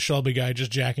like the Shelby guy,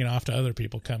 just jacking off to other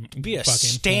people. Be a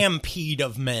stampede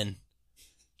of men.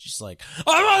 Just like,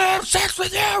 I want to have sex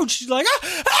with you. She's like,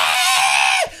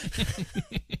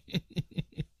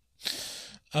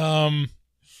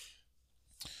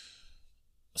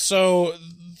 So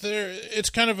it's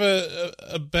kind of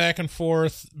a back and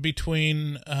forth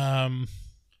between,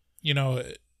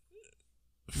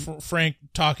 Frank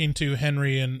talking to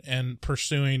Henry and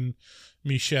pursuing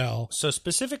Michelle. So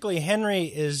specifically, Henry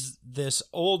is this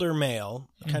older male,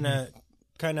 kind of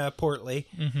portly,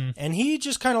 and he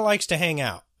just kind of likes to hang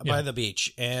out by the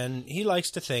beach, and he likes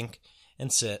to think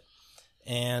and sit,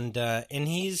 and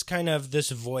he's kind of this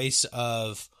voice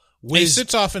of wisdom. He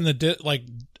sits off in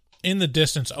the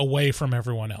distance, away from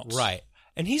everyone else, right?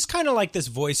 And he's kind of like this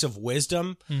voice of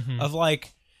wisdom, of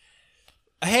like,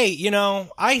 hey,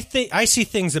 I see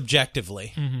things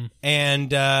objectively,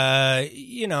 and I'm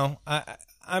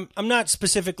not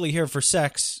specifically here for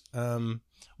sex.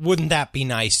 Wouldn't that be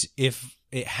nice if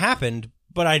it happened?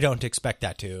 But I don't expect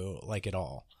that to, like, at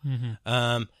all.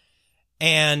 Frank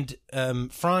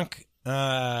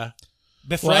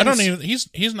befriends. Well, I don't even.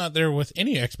 He's not there with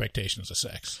any expectations of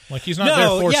sex. Like, he's not there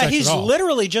for sex he's at all.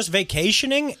 Literally just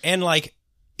vacationing and like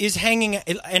is hanging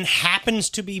and happens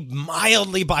to be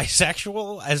mildly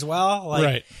bisexual as well. Like,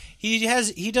 right.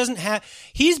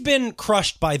 He's been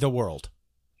crushed by the world.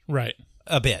 Right.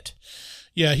 A bit.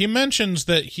 Yeah, he mentions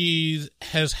that he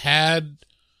has had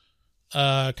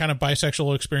kind of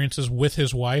bisexual experiences with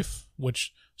his wife,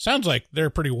 which sounds like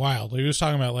they're pretty wild. He was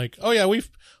talking about like, oh yeah,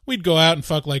 we'd go out and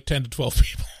fuck like 10 to 12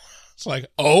 people. It's like,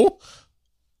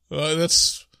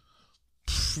 that's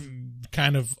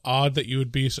kind of odd that you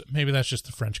would be. Maybe that's just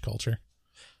the French culture.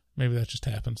 Maybe that just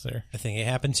happens there. I think it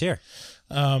happens here.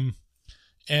 But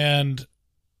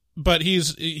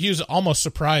he's almost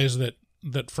surprised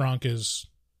that Frank is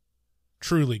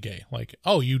truly gay. Like,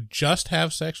 oh, you just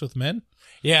have sex with men?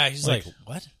 Yeah, he's like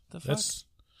what the fuck?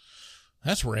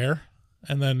 That's rare.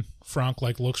 And then Frank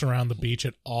like looks around the beach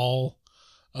at all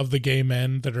of the gay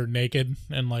men that are naked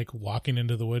and like walking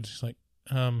into the woods. He's like,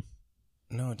 no,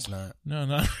 it's not. No,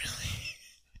 not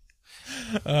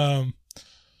really.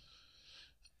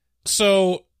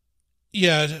 So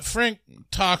yeah, Frank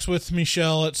talks with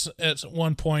Michelle at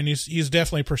one point. He's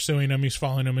definitely pursuing him. He's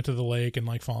following him into the lake and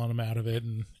like following him out of it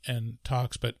and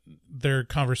talks, but their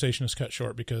conversation is cut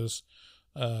short because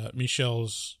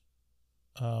Michelle's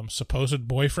supposed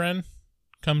boyfriend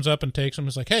comes up and takes him.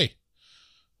 He's like, hey,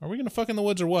 are we gonna fuck in the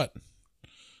woods or what?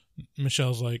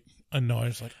 Michelle's like annoyed.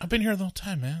 He's like, I've been here the whole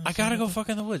time, man. I gotta go fuck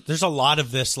in the woods. There's a lot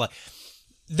of this.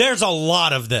 There's a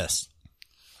lot of this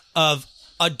of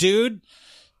a dude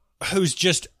who's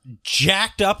just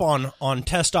jacked up on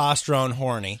testosterone,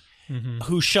 horny,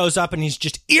 who shows up and he's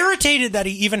just irritated that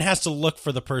he even has to look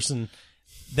for the person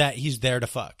that he's there to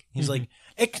fuck. He's like,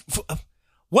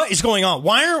 what is going on?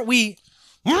 Why aren't we?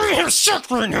 We're gonna have sex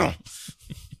right now,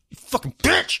 you fucking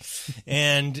bitch.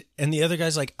 And the other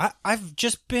guy's like, I've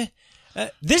just been.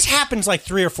 This happens like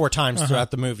 3 or 4 times throughout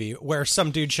the movie, where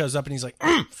some dude shows up and he's like,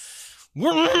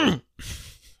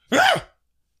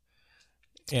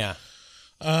 yeah.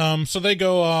 So they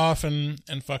go off and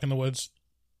fuck in the woods.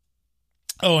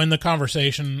 Oh, in the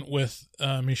conversation with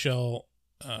Michelle,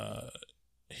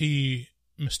 he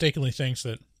mistakenly thinks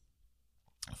that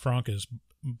Frank is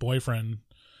boyfriend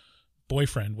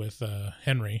with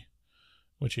Henry,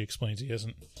 which he explains he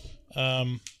isn't.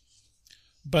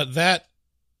 But that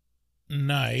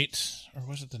night, or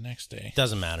was it the next day?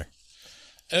 Doesn't matter.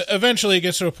 Eventually it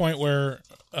gets to a point where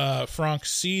Frank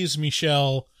sees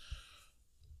Michelle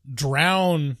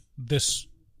drown this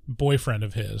boyfriend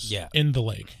of his in the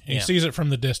lake. And he sees it from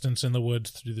the distance in the woods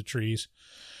through the trees.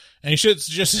 And he just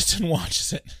sits and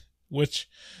watches it, which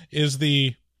is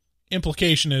the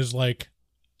implication is like,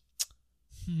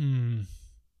 I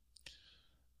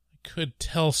could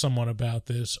tell someone about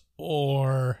this,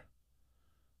 or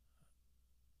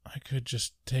I could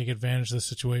just take advantage of the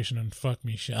situation and fuck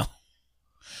Michelle.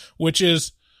 Which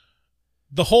is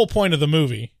the whole point of the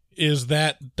movie, is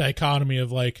that dichotomy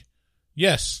of like,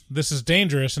 yes, this is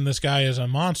dangerous and this guy is a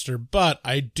monster, but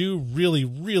I do really,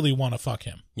 really want to fuck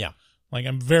him. Yeah. Like,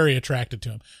 I'm very attracted to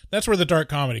him. That's where the dark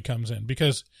comedy comes in,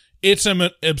 because it's an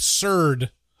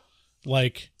absurd,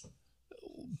 like,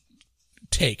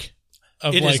 take.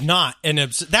 Of it like, is not an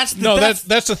absurd. That's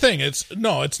the thing. It's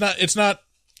not.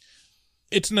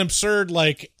 It's an absurd,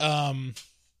 like,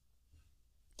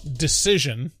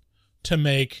 decision to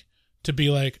make, to be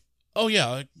like, oh yeah,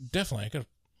 like, definitely,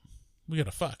 we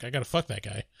gotta fuck. I gotta fuck that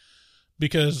guy,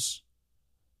 because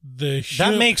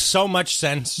that makes so much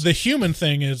sense. The human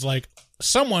thing is like,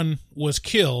 someone was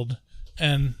killed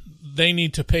and they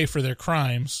need to pay for their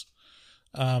crimes.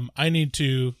 I need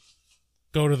to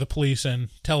go to the police and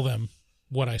tell them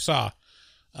what I saw.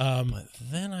 But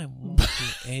then I won't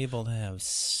be able to have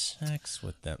sex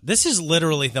with them. This is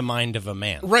literally the mind of a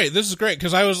man. Right, this is great,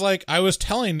 because I was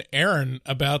telling Erin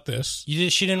about this.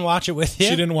 She didn't watch it with you?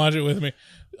 She didn't watch it with me.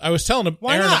 I was telling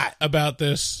Why Erin not? about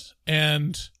this,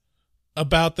 and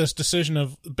about this decision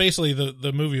of, basically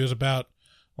the movie was about,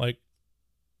 like,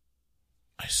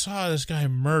 I saw this guy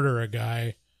murder a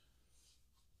guy,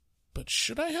 but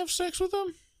should I have sex with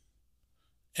him?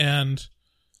 And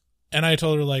I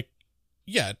told her, like,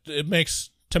 yeah, it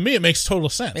makes total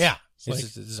sense. Yeah. It's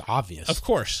This is obvious. of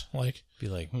course. Like, Be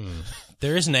like,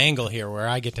 there is an angle here where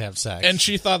I get to have sex. and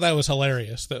she thought that was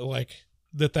hilarious, that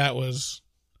that was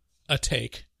a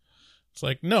take. It's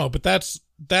like, no, but that's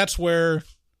where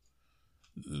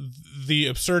the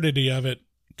absurdity of it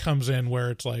comes in, where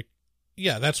it's like,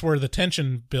 yeah, that's where the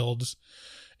tension builds.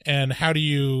 And how do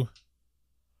you,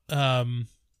 number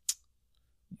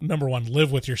one,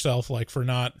 live with yourself, like, for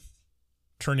not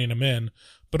turning him in,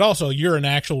 but also you're in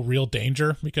actual real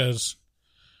danger, because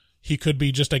he could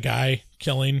be just a guy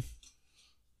killing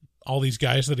all these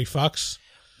guys that he fucks,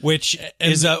 which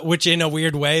in a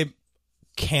weird way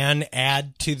can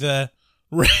add to the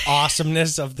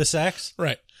awesomeness of the sex.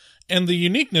 Right. And the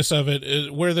uniqueness of it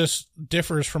is, where this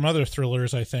differs from other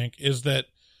thrillers, I think, is that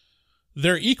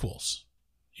they're equals,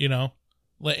 you know,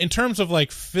 in terms of,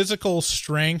 like, physical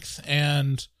strength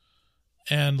and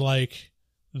like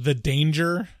the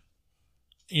danger,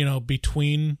 you know,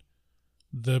 between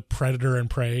the predator and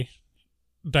prey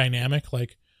dynamic.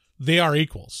 Like, they are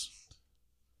equals.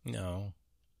 No.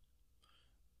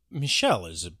 Michel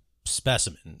is a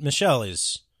specimen. Michel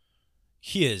is,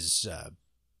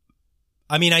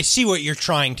 I mean, I see what you're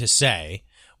trying to say,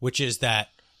 which is that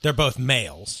they're both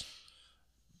males,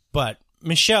 but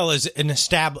Michel is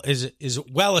is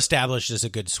well established as a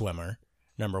good swimmer.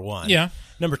 Number one. Yeah.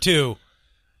 Number two,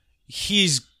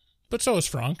 but so is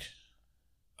Franck.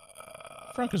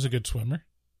 Franck is a good swimmer.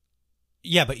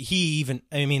 Yeah, but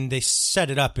they set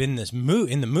it up in this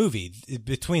in the movie,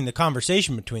 between the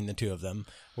conversation between the two of them,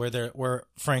 where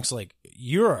Frank's like,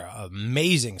 "You're an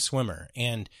amazing swimmer,"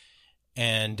 and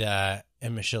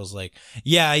Michelle's like,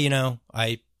 "Yeah, you know,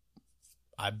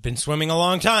 I've been swimming a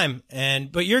long time,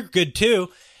 but you're good too."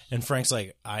 And Frank's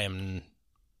like,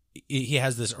 he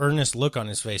has this earnest look on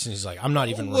his face, and he's like, "I'm not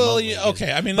even remotely." Yeah,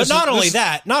 okay. I mean, but not only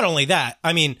that.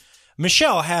 I mean,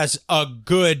 Michelle has a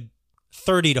good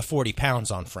 30 to 40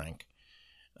 pounds on Frank.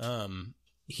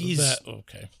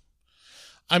 Okay.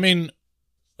 I mean,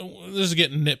 this is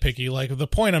getting nitpicky. Like, the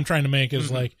point I'm trying to make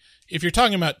is, like, if you're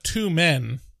talking about two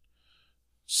men,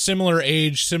 similar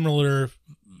age,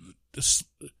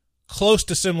 close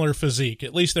to similar physique,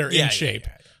 at least they're in shape.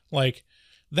 Yeah. Like,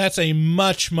 that's a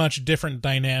much, much different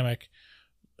dynamic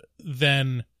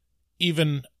than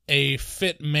even a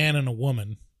fit man and a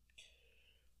woman,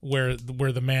 where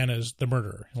the man is the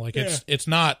murderer. Like, it's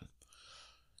not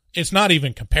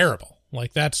even comparable.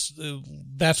 Like, that's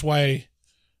why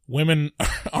women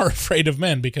are afraid of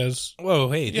men, because,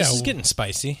 whoa, hey, this is getting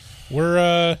spicy.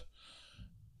 We're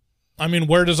I mean,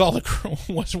 where's all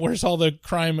the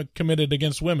crime committed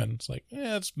against women? It's like,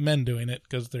 yeah, it's men doing it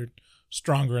because they're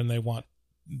stronger and they want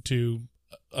to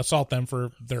assault them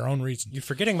for their own reasons. You're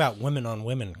forgetting about women on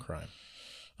women crime.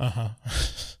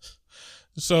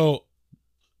 So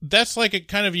that's like a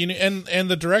kind of unique, and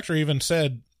the director even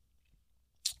said,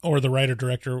 or the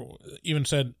writer-director even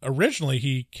said, originally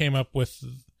he came up with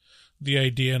the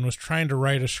idea and was trying to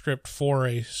write a script for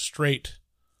a straight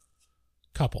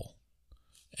couple,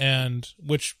 and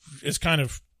which is kind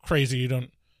of crazy. You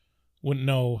wouldn't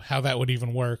know how that would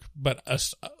even work, but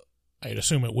I'd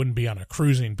assume it wouldn't be on a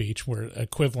cruising beach where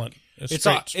equivalent. It's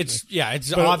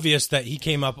obvious that he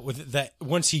came up with that.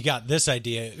 Once he got this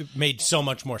idea, it made so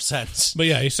much more sense. But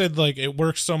yeah, he said, like, it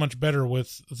works so much better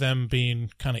with them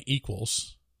being kind of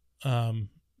equals. Yeah,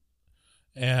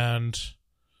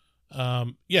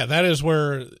 that is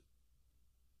where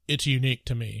it's unique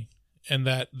to me. And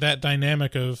that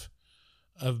dynamic of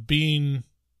being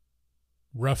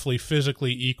roughly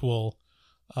physically equal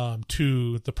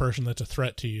to the person that's a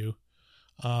threat to you,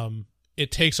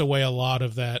 it takes away a lot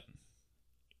of that,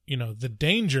 you know, the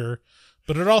danger,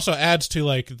 but it also adds to,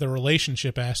 like, the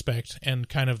relationship aspect and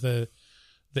kind of the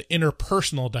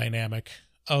interpersonal dynamic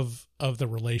of the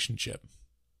relationship.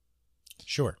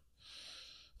 Sure.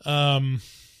 So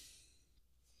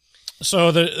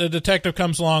the detective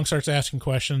comes along, starts asking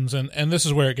questions, and this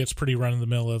is where it gets pretty run of the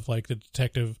mill of, like, the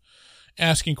detective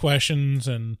asking questions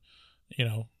and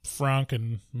Frank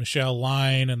and Michelle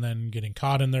lying and then getting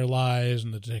caught in their lies,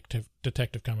 and the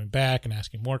detective coming back and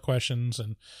asking more questions,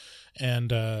 and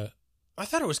I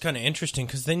thought it was kind of interesting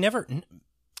because they never.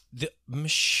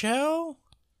 Michelle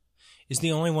is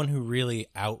the only one who really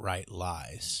outright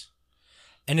lies,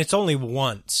 and it's only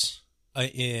once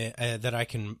that I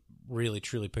can really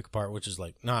truly pick apart, which is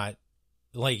not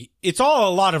it's all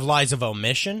a lot of lies of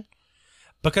omission,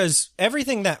 because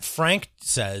everything that Frank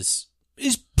says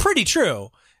is pretty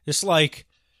true. It's he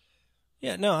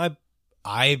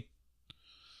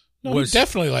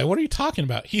definitely lied. What are you talking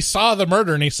about? He saw the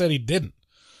murder and he said he didn't.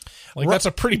 That's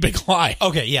a pretty big lie.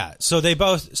 Okay, yeah. So they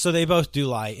both do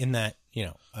lie in that,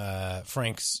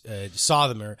 Frank saw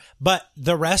the murder, but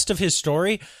the rest of his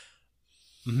story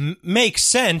makes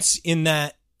sense in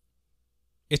that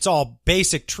it's all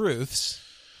basic truths.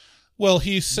 Well,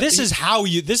 this is how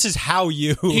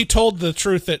you. He told the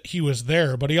truth that he was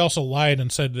there, but he also lied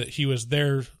and said that he was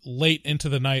there late into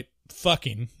the night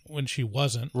fucking when she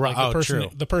wasn't. Right.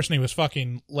 The person he was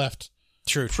fucking left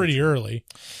pretty true. early,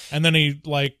 and then he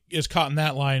is caught in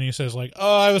that lie, and he says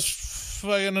I was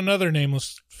fucking another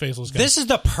nameless, faceless guy. This is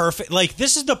the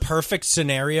perfect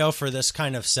scenario for this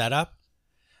kind of setup,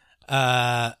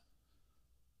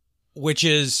 which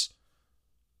is.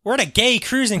 We're at a gay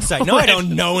cruising site. No, right. I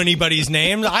don't know anybody's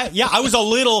name. I was a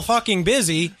little fucking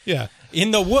busy. Yeah. In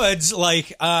the woods,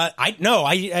 I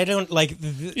don't like.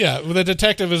 Yeah, the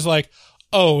detective is like,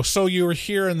 oh, so you were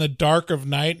here in the dark of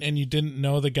night and you didn't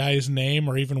know the guy's name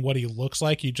or even what he looks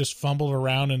like. You just fumbled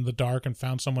around in the dark and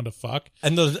found someone to fuck.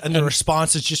 And the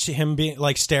response is just him being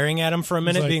staring at him for a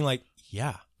minute, being like,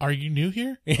 yeah. Are you new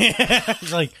here?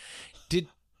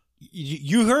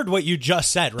 You heard what you just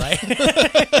said, right?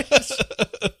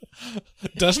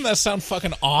 Doesn't that sound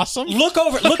fucking awesome? Look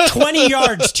 20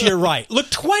 yards to your right. Look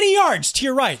 20 yards to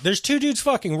your right. There's two dudes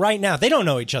fucking right now. They don't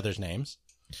know each other's names.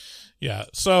 Yeah.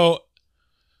 So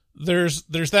there's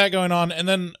that going on,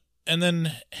 and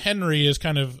then Henry is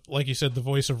kind of, like you said, the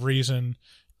voice of reason,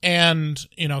 and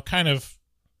kind of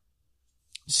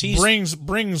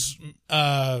brings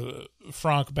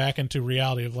Frank back into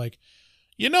reality of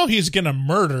he's gonna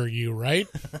murder you, right?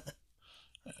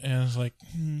 And it's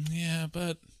yeah,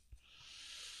 but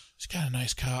he's got a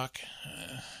nice cock.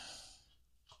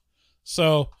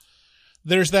 So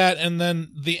there's that, and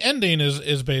then the ending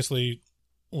is basically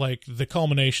the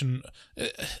culmination.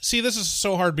 See, this is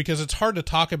so hard because it's hard to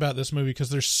talk about this movie because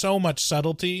there's so much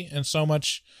subtlety and so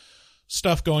much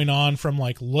stuff going on from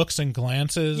looks and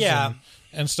glances,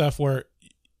 and stuff where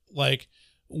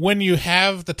when you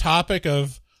have the topic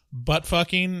of butt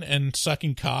fucking and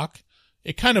sucking cock,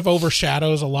 it kind of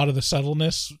overshadows a lot of the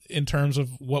subtleness in terms of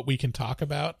what we can talk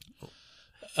about.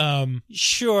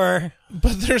 Sure.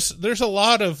 But there's a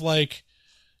lot of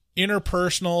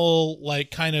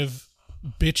interpersonal, kind of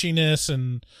bitchiness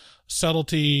and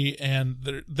subtlety,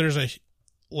 and there's a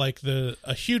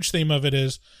huge theme of it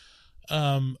is,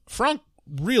 Frank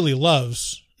really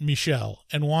loves Michelle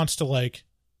and wants to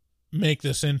make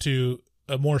this into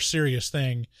a more serious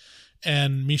thing.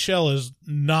 And Michelle is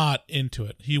not into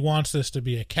it. He wants this to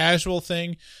be a casual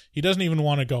thing. He doesn't even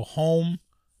want to go home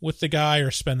with the guy or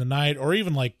spend the night or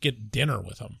even get dinner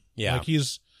with him. Yeah.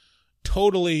 He's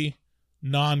totally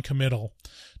non-committal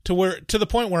to the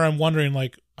point where I'm wondering, I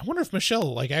wonder if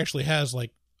Michelle actually has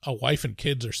a wife and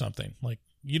kids or something.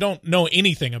 You don't know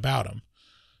anything about him,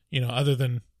 other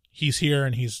than he's here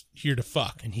and he's here to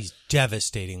fuck. And he's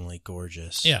devastatingly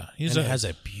gorgeous. Yeah. He has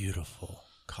a beautiful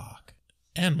cock.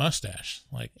 And mustache.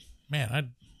 Man, I'd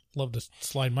love to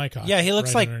slide my cock. Yeah, he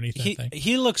looks right underneath that thing.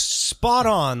 He looks spot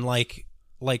on, like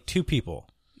two people.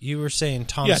 You were saying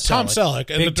Tom Selleck. Yeah, Tom Selleck.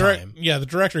 And the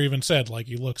director even said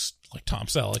he looks like Tom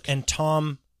Selleck. And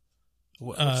Tom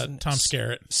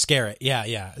Skerritt. Skerritt,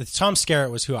 yeah. Tom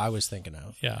Skerritt was who I was thinking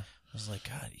of. Yeah. I was like,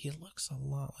 God, he looks a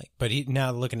lot like. But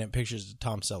now looking at pictures of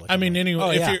Tom Selleck. I mean,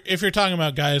 anyway, if you're talking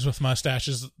about guys with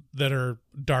mustaches that are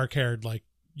dark haired,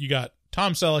 you got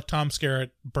Tom Selleck, Tom Skerritt,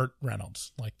 Burt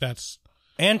Reynolds. That's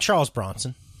and Charles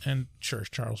Bronson. And sure,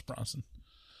 Charles Bronson.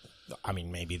 I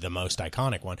mean, maybe the most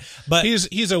iconic one, but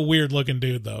he's a weird looking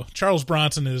dude though. Charles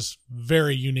Bronson is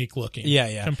very unique looking.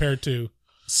 Yeah. Compared to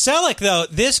Selleck, though,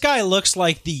 this guy looks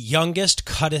like the youngest,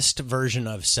 cuttest version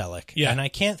of Selleck. Yeah, and I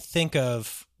can't think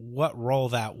of what role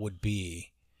that would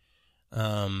be.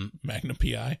 Magnum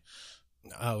PI.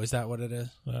 Oh, is that what it is?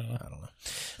 I don't know.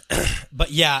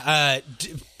 But yeah,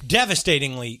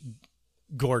 devastatingly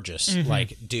gorgeous,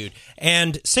 dude.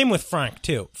 And same with Frank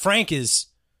too. Frank is,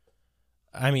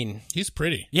 I mean, he's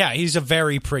pretty. Yeah, he's a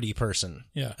very pretty person.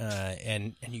 Yeah.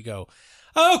 And you go,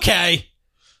 okay,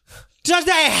 does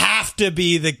they have to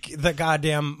be the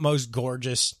goddamn most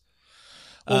gorgeous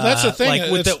Well, that's the thing.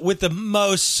 Like with the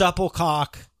most supple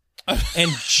cock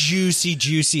and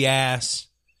juicy ass.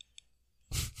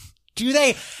 Do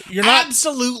they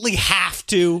absolutely have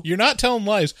to You're not telling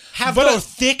lies. have the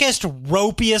thickest,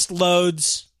 ropiest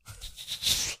loads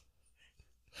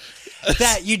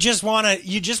that you just want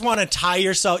to tie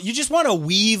yourself, you just want to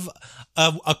weave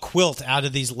a quilt out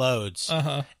of these loads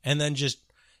and then just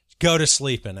go to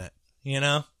sleep in it, you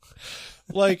know?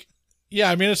 Like,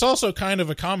 yeah, I mean, it's also kind of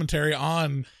a commentary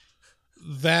on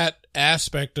that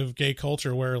aspect of gay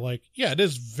culture where, like, yeah, it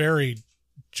is very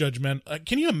judgmental.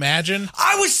 Can you imagine?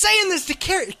 I was saying this to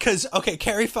Carrie because,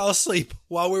 Carrie fell asleep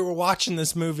while we were watching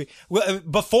this movie.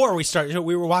 Before we started,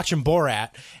 we were watching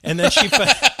Borat, and then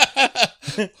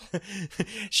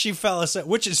she fell asleep,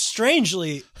 which is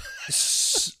strangely,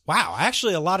 wow,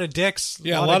 actually a lot of dicks.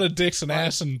 Yeah, a lot of dicks and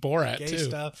ass and Borat, gay too.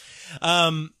 Stuff.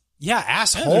 Yeah,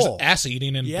 asshole. There's ass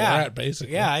eating in Borat,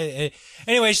 basically. Yeah.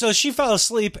 Anyway, so she fell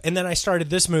asleep, and then I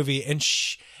started this movie, and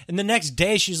the next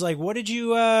day she's like, "What'd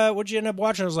you end up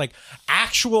watching?" I was like,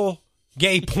 "Actual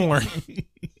gay porn."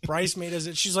 Bryce made us.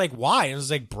 She's like, "Why?" And I was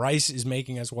like, "Bryce is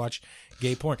making us watch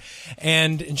gay porn,"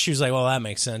 and she was like, "Well, that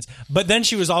makes sense." But then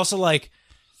she was also like,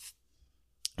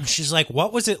 she's like,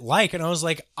 "What was it like?" And I was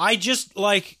like, "I just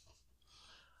like."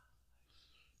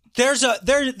 There's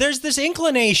this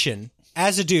inclination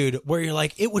as a dude where you're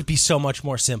like, it would be so much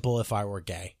more simple if I were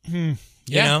gay. You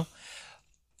know?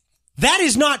 That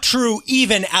is not true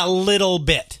even a little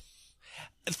bit.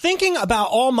 Thinking about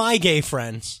all my gay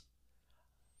friends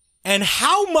and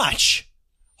how much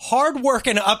hard work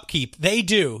and upkeep they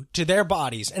do to their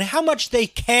bodies and how much they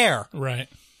care. Right.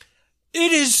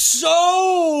 It is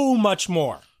so much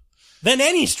more than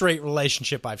any straight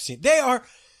relationship I've seen. They are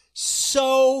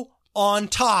so on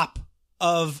top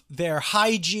of their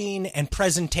hygiene and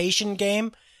presentation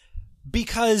game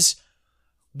because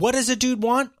what does a dude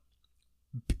want?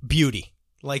 Beauty.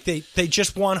 Like they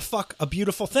just want to fuck a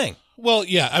beautiful thing. Well,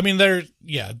 yeah, I mean, they're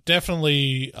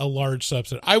definitely a large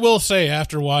subset. I will say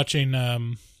after watching,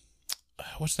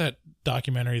 what's that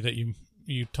documentary that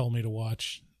you told me to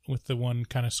watch with the one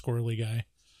kind of squirrely guy?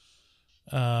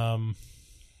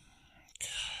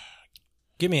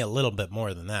 Give me a little bit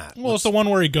more than that. Well, it's the one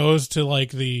where he goes to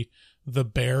like the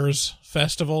Bears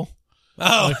Festival.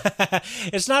 Oh,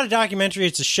 it's not a documentary.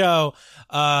 It's a show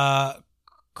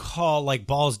called like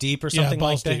Balls Deep or something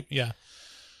Balls like Deep, that. yeah.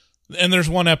 And there's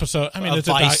one episode. I mean, it's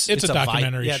a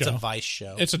documentary show. It's a Vice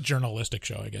show. It's a journalistic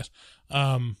show, I guess.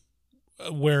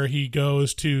 Where he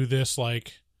goes to this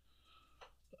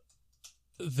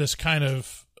kind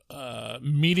of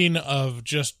meeting of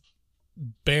just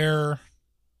bare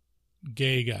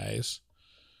gay guys.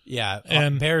 Yeah,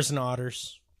 and bears and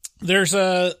otters. There's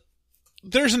an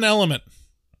element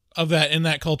of that in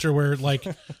that culture where like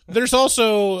there's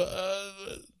also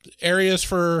areas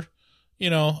for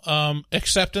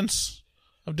acceptance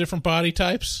of different body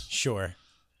types. Sure.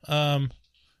 Yeah,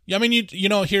 I mean you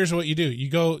know here's what you do.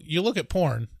 You look at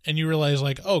porn and you realize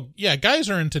like, oh yeah, guys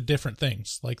are into different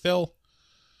things. Like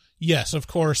yes, of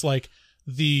course, like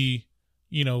the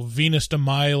Venus de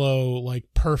Milo like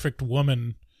perfect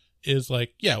woman is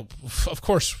like, yeah, of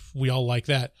course we all like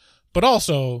that. But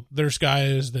also there's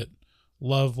guys that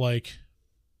love like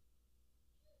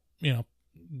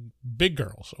big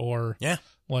girls or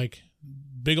like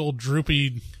big old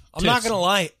droopy tits. I'm not gonna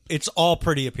lie, it's all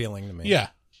pretty appealing to me. Yeah.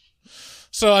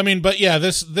 So I mean, but yeah,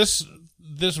 this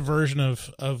version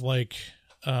of like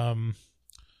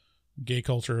gay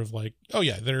culture of like, oh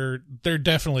yeah, they're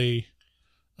definitely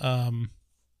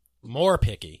more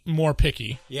picky.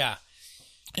 Yeah.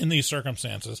 In these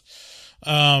circumstances.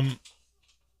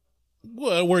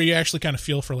 Where you actually kind of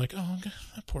feel for like, oh,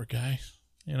 that poor guy,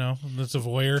 that's a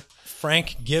voyeur.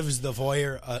 Frank gives the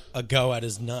voyeur a go at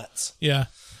his nuts. Yeah.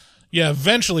 Yeah,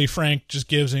 eventually Frank just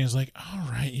gives and he's like, all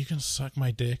right, you can suck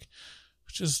my dick.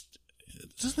 Which is,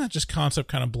 doesn't that just concept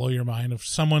kind of blow your mind if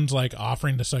someone's like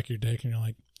offering to suck your dick and you're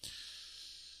like,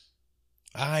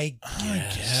 I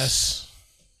guess.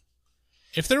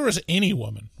 If there was any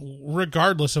woman,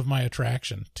 regardless of my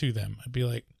attraction to them, I'd be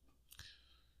like,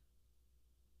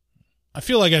 I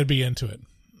feel like I'd be into it.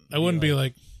 I wouldn't be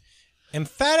like...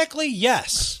 Emphatically,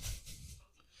 yes.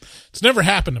 It's never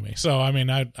happened to me, so, I mean,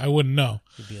 I wouldn't know.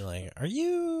 You'd be like, are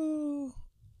you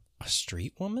a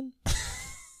street woman? I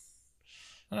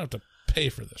don't have to pay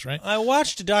for this, right? I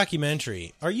watched a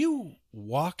documentary. Are you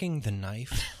walking the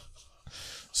knife?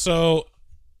 So,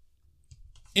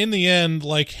 in the end,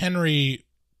 like, Henry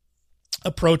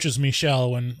approaches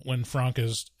Michelle when Frank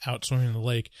is out swimming in the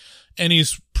lake, and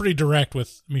he's pretty direct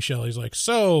with Michelle. He's like,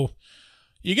 so,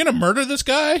 you gonna murder this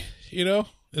guy?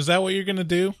 Is that what you're gonna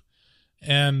do?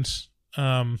 And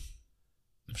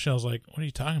Michelle's like, what are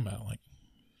you talking about? Like,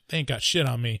 they ain't got shit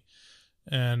on me.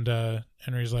 And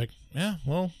Henry's like, yeah,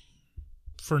 well,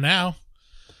 for now.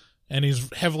 And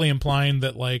he's heavily implying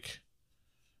that, like,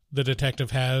 the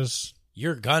detective has...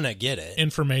 You're gonna get it.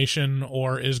 Information,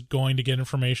 or is going to get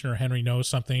information, or Henry knows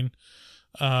something.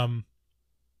 And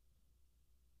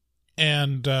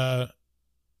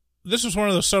this was one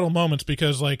of those subtle moments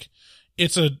because, like,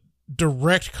 it's a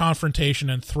direct confrontation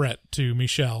and threat to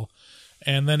Michelle.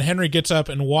 And then Henry gets up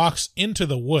and walks into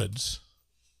the woods,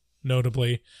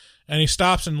 notably, and he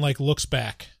stops and, like, looks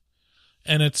back.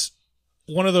 And it's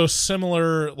one of those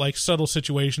similar, like, subtle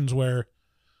situations where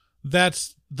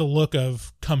that's the look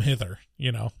of come hither,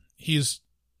 you know. He's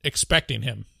expecting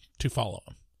him to follow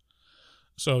him.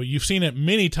 So you've seen it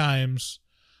many times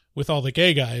with all the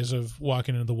gay guys of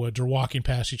walking into the woods or walking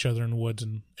past each other in the woods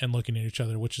and looking at each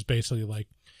other, which is basically like,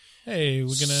 hey,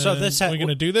 we're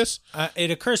gonna do this?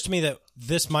 It occurs to me that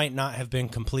this might not have been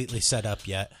completely set up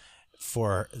yet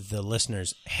for the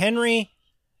listeners. Henry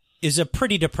is a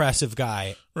pretty depressive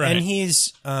guy, right? And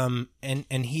he's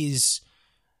he's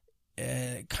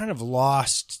kind of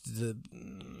lost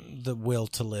the will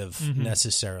to live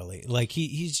necessarily. Like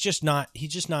he's just not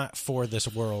for this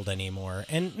world anymore,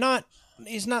 and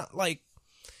he's not like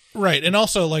right. And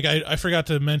also, like I forgot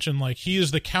to mention, like he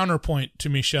is the counterpoint to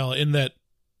Michelle in that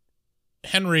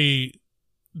Henry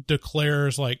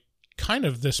declares like kind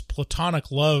of this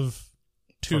platonic love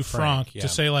to Frank to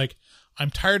say like,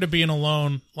 I'm tired of being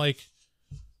alone. Like,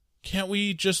 can't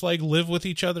we just like live with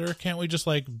each other? Can't we just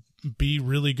like be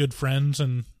really good friends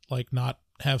and like not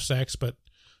have sex but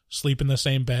sleep in the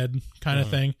same bed kind of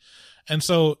thing? And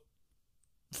so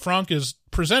Frank is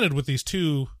presented with these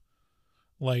two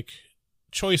like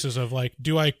choices of like,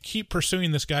 do I keep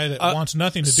pursuing this guy that wants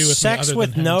nothing to do with sex me other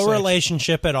with than no having sex?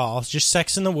 relationship at all, just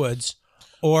sex in the woods,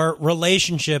 or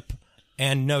relationship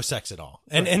and no sex at all?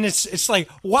 And it's like,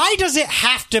 why does it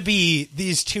have to be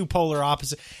these two polar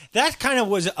opposites? That kind of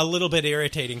was a little bit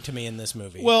irritating to me in this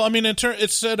movie. Well, I mean,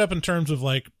 it's set up in terms of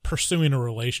like pursuing a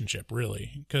relationship,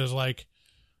 really, because like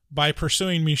by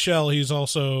pursuing Michelle, he's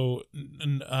also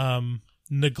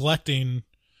neglecting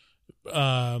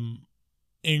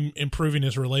improving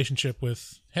his relationship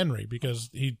with Henry, because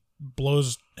he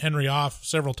blows Henry off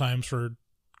several times for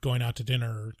going out to dinner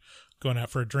or going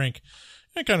out for a drink.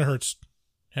 It kind of hurts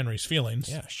Henry's feelings.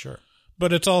 Yeah, sure.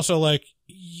 But it's also like,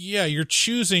 yeah, you're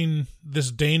choosing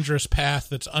this dangerous path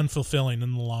that's unfulfilling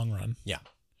in the long run. Yeah.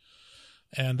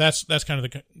 And that's kind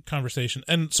of the conversation.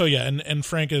 And so, yeah, and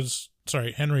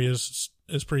Henry is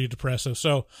pretty depressive.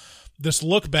 So this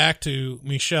look back to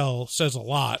Michelle says a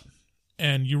lot.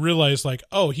 And you realize, like,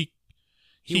 oh, he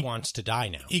wants to die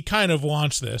now. He kind of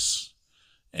wants this.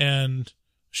 And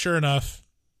sure enough,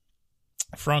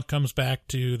 Frank comes back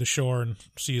to the shore and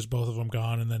sees both of them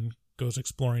gone, and then goes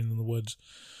exploring in the woods.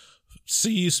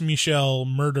 Sees Michelle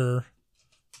murder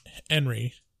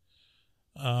Henry,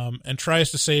 and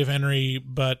tries to save Henry,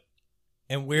 but...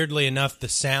 And weirdly enough, the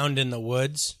sound in the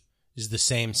woods is the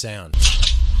same sound.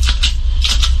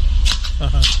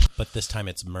 But this time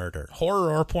it's murder.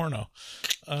 Horror or porno.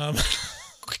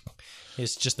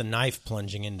 It's just the knife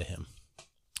plunging into him.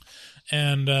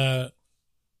 And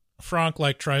Frank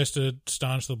like tries to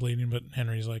staunch the bleeding, but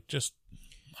Henry's like,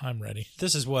 I'm ready.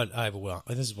 This is what I want.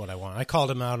 This is what I want. I called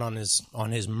him out on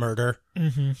his murder.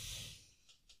 Mm-hmm. And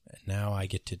now I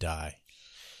get to die.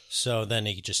 So then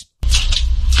he just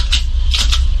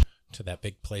to that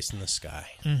big place in the sky.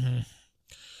 Mm-hmm.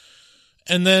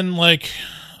 And then like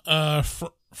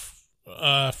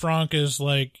Frank is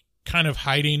like kind of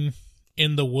hiding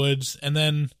in the woods, and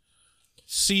then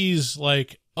sees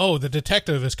like, oh, the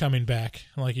detective is coming back.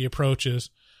 Like he approaches,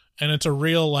 and it's a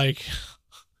real like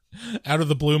out of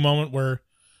the blue moment where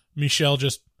Michelle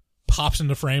just pops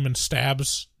into frame and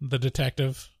stabs the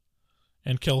detective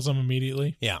and kills him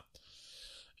immediately. Yeah.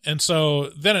 And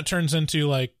so then it turns into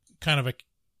like kind of a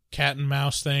cat and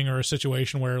mouse thing, or a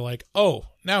situation where like, oh,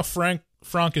 now Frank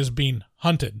is being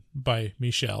hunted by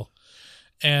Michelle.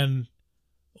 And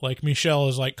like Michelle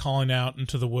is like calling out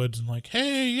into the woods and like,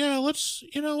 hey, yeah, let's,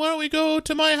 why don't we go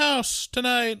to my house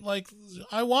tonight? Like,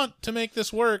 I want to make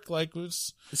this work. Like,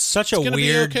 it's such a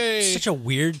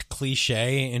weird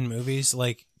cliche in movies.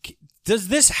 Like, does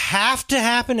this have to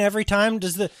happen every time?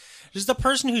 Does the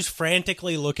person who's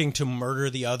frantically looking to murder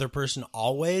the other person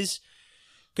always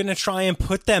gonna try and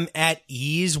put them at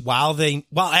ease while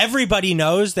everybody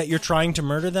knows that you're trying to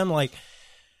murder them? Like,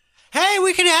 hey,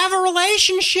 we could have a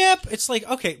relationship. It's like,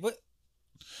 okay, what?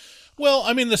 Well,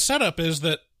 I mean, the setup is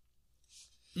that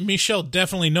Michelle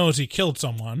definitely knows he killed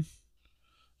someone.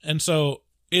 And so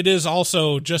it is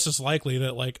also just as likely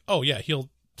that like, oh yeah, he'll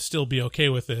still be okay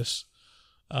with this.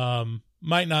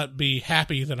 Might not be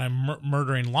happy that I'm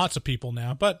murdering lots of people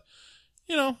now, but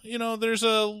you know, there's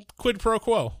a quid pro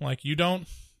quo. Like, you don't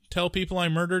tell people I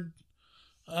murdered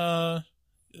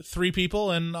 3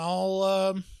 people, and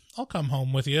I'll come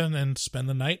home with you and spend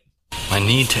the night. My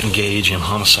need to engage in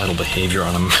homicidal behavior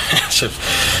on a massive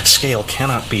scale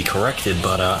cannot be corrected,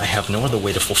 but I have no other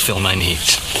way to fulfill my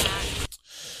needs.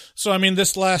 So, I mean,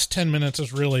 this last 10 minutes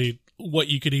is really what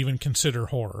you could even consider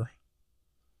horror.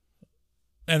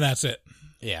 And that's it.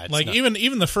 Yeah. Like,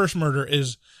 even the first murder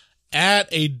is at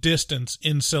a distance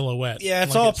in silhouette. Yeah,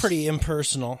 it's like all pretty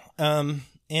impersonal. And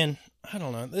I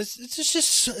don't know.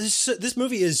 This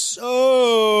movie is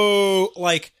so,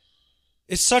 like,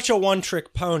 it's such a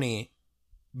one-trick pony,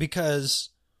 because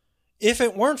if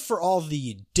it weren't for all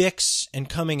the dicks and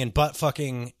coming and butt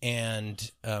fucking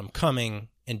and coming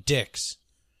and dicks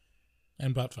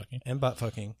and butt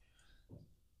fucking,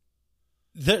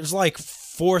 there's like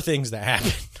 4 things that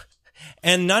happen,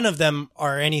 and none of them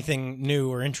are anything new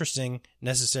or interesting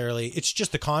necessarily. It's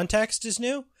just the context is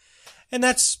new, and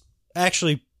that's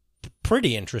actually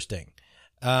pretty interesting.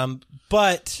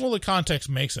 But the context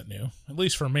makes it new, at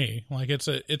least for me. Like, it's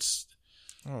a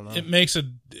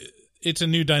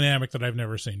new dynamic that I've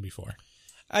never seen before.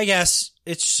 I guess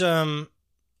it's the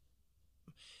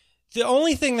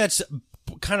only thing that's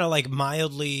kind of like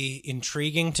mildly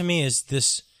intriguing to me is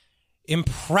this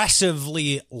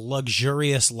impressively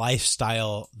luxurious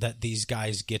lifestyle that these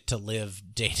guys get to live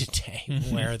day to day,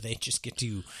 where they just get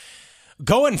to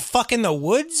go and fuck in the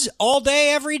woods all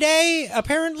day, every day,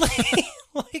 apparently.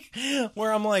 Like,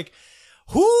 where I'm like,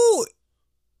 whose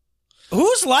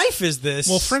life is this?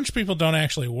 Well, French people don't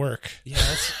actually work.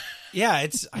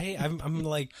 I'm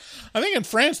like, I think in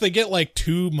France they get like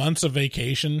 2 months of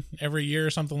vacation every year or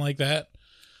something like that.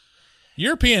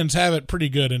 Europeans have it pretty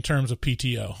good in terms of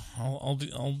PTO.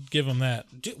 I'll give them that.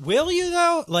 Will you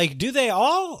though? Like, do they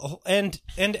all? And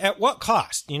at what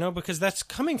cost? You know, because that's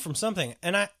coming from something.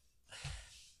 And I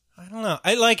don't know.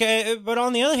 But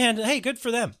on the other hand, hey, good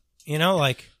for them. You know,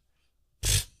 like,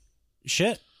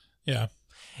 shit. Yeah.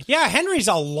 Yeah, Henry's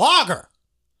a logger.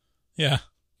 Yeah.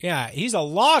 Yeah, he's a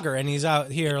logger, and he's out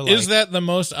here like... Is that the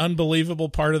most unbelievable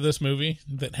part of this movie,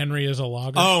 that Henry is a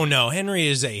logger? Oh, no. Henry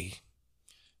is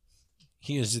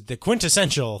he is the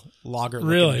quintessential logger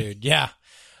really? Dude. Yeah.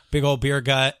 Big old beer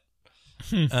gut.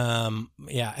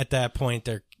 Yeah, at that point,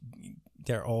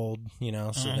 they're old, you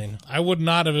know, so I would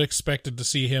not have expected to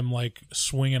see him, like,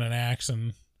 swinging an axe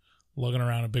and lugging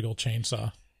around a big old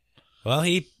chainsaw. Well,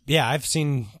 I've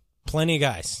seen plenty of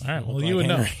guys. All right, well, you would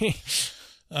Henry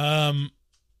know.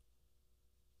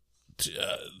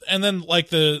 And then, like,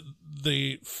 the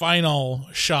final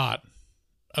shot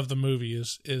of the movie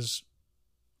is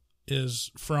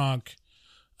Franck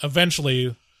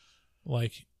eventually,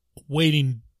 like,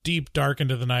 waiting deep dark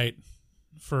into the night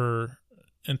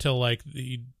until, like,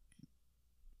 he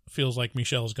feels like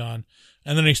Michel's gone,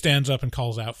 and then he stands up and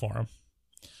calls out for him.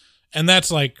 And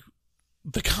that's, like,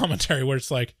 the commentary where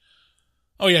it's like,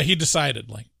 oh, yeah, he decided.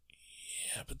 Like,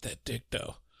 yeah, but that dick,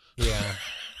 though. Yeah.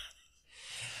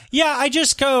 Yeah, I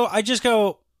just go,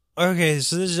 okay,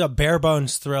 so this is a bare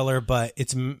bones thriller, but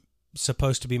it's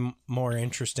supposed to be more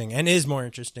interesting, and is more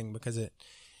interesting because it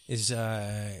is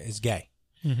gay.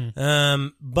 Mm-hmm.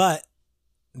 But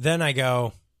then I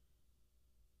go,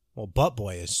 well, Butt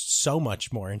Boy is so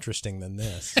much more interesting than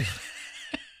this.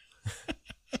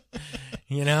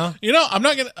 You know, I'm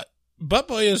not gonna. Butt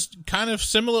Boy is kind of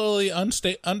similarly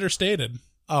understated.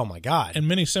 Oh my god! In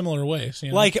many similar ways, you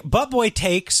know? Like Butt Boy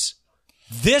takes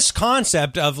this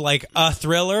concept of like a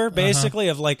thriller, basically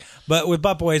of like, but with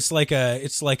Butt Boy, it's like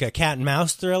a cat and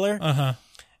mouse thriller,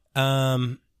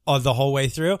 the whole way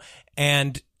through,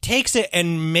 and takes it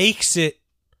and makes it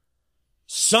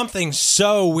something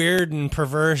so weird and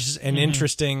perverse and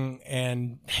interesting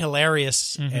and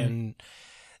hilarious, and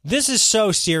this is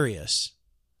so serious.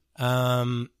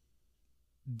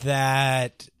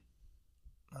 That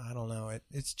I don't know.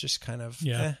 It's just kind of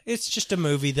it's just a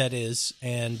movie that is,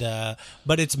 and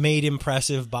but it's made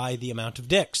impressive by the amount of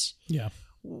dicks. Yeah,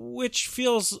 which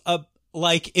feels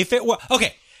like if it were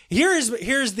okay. Here's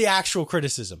the actual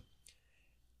criticism.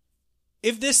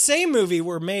 If this same movie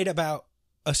were made about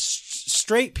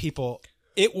straight people,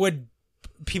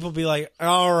 people be like,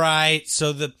 all right,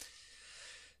 so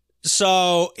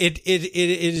it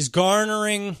is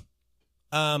garnering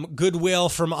goodwill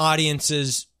from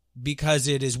audiences because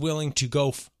it is willing to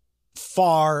go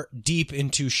far deep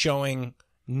into showing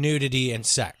nudity and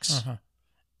sex.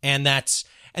 And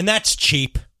that's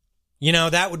cheap. You know,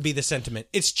 that would be the sentiment.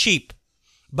 It's cheap.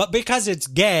 But because it's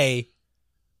gay,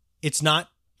 it's not...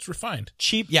 It's refined.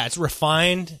 Cheap. Yeah, it's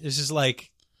refined. This is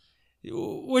like...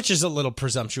 which is a little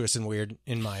presumptuous and weird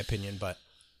in my opinion, but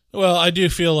Well, I do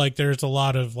feel like there's a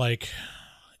lot of like,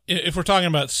 if we're talking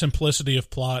about simplicity of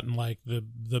plot and like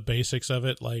the basics of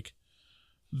it, like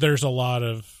there's a lot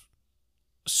of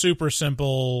super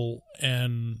simple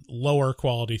and lower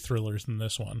quality thrillers than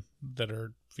this one that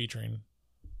are featuring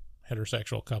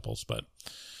heterosexual couples. But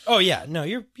oh yeah, no,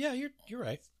 you're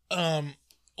right.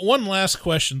 One last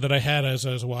question that I had as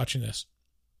I was watching this,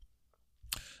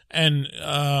 and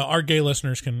our gay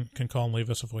listeners can call and leave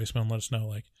us a voicemail and let us know.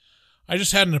 Like, I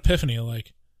just had an epiphany.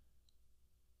 Like,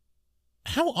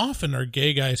 how often are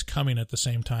gay guys coming at the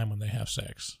same time when they have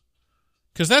sex?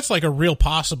 Because that's like a real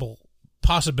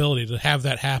possibility to have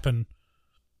that happen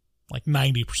like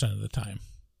 90% of the time.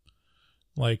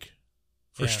 Like,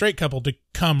 for a straight couple to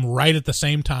come right at the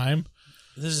same time,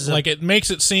 this is like it makes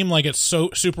it seem like it's so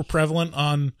super prevalent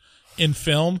in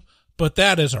film, but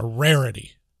that is a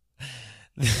rarity.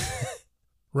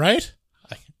 Right?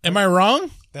 Am I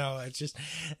wrong? No, I'm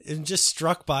just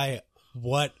struck by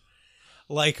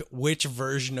which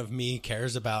version of me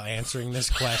cares about answering this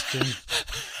question.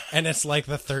 And it's like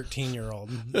the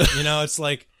 13-year-old. You know, it's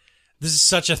like, this is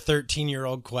such a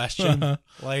 13-year-old question.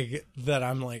 Like, that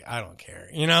I'm like, I don't care.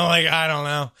 You know, like, I don't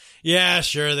know. Yeah,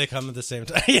 sure, they come at the same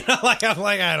time. You know, like, I'm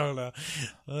like, I don't know.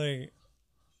 Like,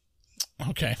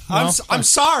 okay. Well, I'm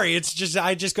sorry. It's just,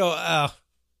 I just go, oh,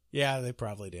 yeah, they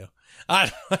probably do.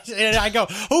 And I go,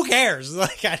 who cares?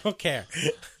 Like, I don't care.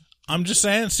 I'm just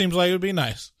saying, it seems like it would be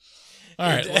nice. All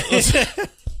right.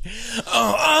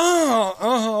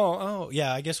 Oh.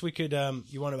 Yeah, I guess we could,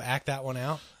 you want to act that one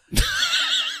out?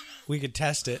 We could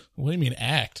test it. What do you mean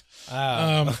act?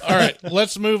 All right,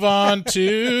 let's move on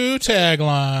to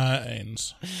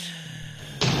taglines.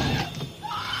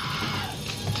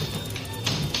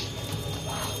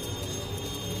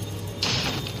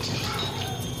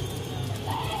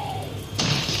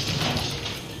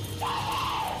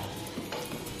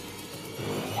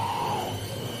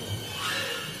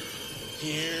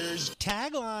 Here's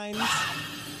taglines.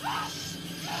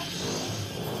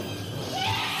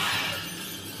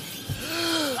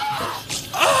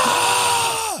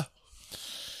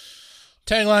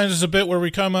 Taglines is a bit where we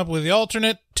come up with the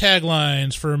alternate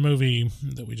taglines for a movie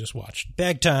that we just watched.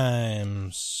 Bag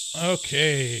times.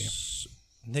 Okay.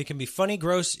 They can be funny,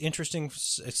 gross, interesting,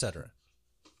 etc.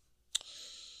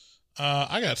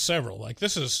 I got several. Like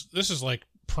this is like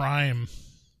prime.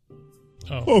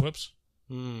 Oh, whoops.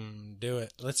 Do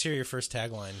it. Let's hear your first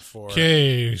tagline for...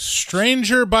 Okay,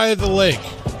 Stranger by the Lake.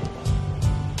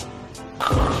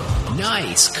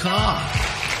 Nice cock.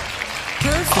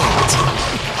 Perfect.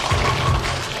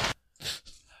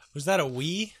 Was that a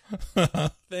wee?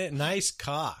 Nice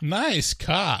cock. Nice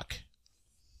cock.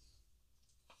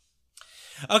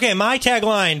 Okay, my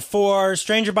tagline for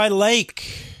Stranger by the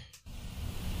Lake.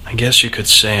 I guess you could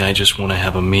say I just want to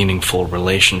have a meaningful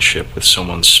relationship with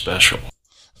someone special.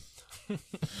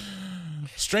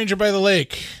 Stranger by the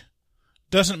Lake.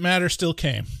 Doesn't matter, still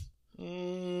came.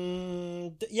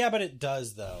 Yeah, but it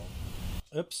does, though.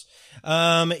 Oops.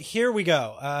 Here we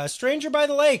go. Stranger by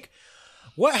the Lake.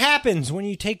 What happens when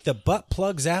you take the butt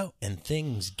plugs out and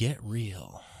things get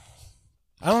real?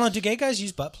 I don't know. Do gay guys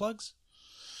use butt plugs?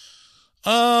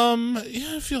 Yeah,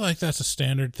 I feel like that's a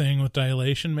standard thing with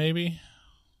dilation, maybe.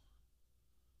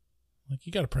 Like,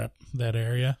 you gotta prep that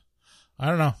area. I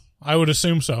don't know. I would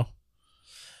assume so.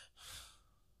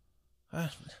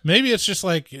 Maybe it's just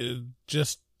like, you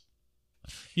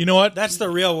know what? That's the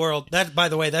real world. By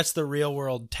the way, that's the real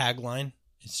world tagline.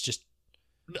 It's just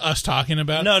us talking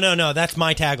about. No. That's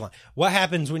my tagline. What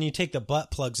happens when you take the butt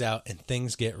plugs out and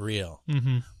things get real?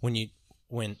 Mm-hmm.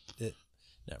 Never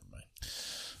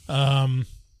mind.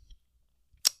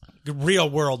 Real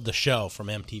World, the show from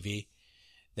MTV.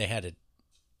 They had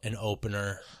an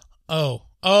opener. Oh,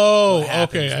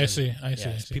 okay. I see.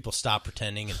 People stop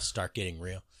pretending and start getting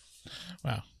real.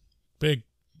 Wow. Big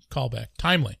callback.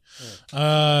 Timely.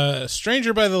 Yeah.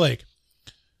 Stranger by the Lake.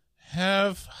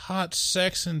 Have hot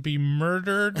sex and be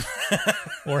murdered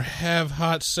or have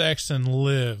hot sex and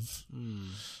live?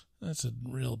 That's a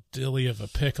real dilly of a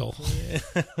pickle.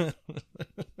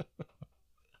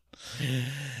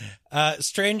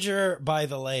 Stranger by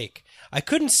the Lake. I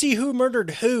couldn't see who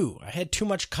murdered who. I had too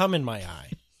much cum in my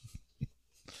eye.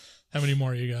 How many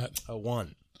more you got?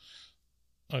 One.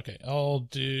 Okay,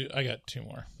 I got two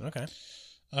more. Okay.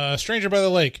 Stranger by the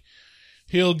Lake.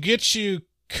 He'll get you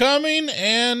coming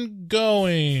and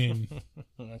going.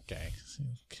 Okay.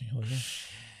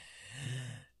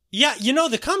 Yeah, you know,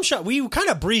 the cum shot, we kind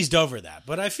of breezed over that,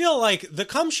 but I feel like the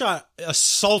cum shot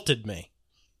assaulted me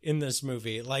in this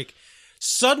movie. Like,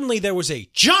 suddenly there was a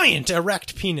giant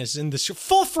erect penis in the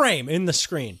full frame in the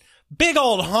screen. big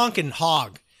old honking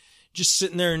hog just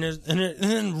sitting there, and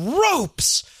then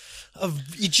ropes of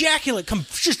ejaculate come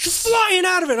just flying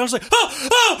out of it. I was like,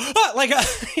 like,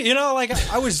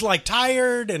 I was like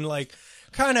tired and like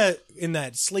kind of in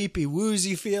that sleepy,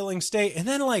 woozy feeling state. And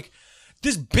then like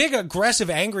this big, aggressive,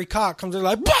 angry cock comes in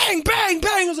like bang, bang,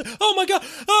 bang. I was like, oh my God,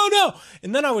 oh no.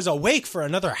 And then I was awake for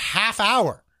another half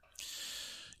hour.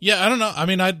 Yeah, I don't know. I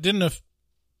mean, it didn't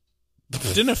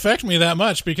affect me that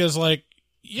much because like,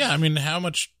 yeah, I mean, how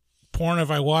much porn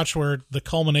have I watched where the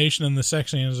culmination in the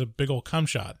sex scene is a big old cum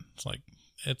shot? It's like,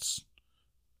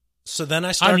 So then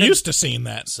I started. I'm used to seeing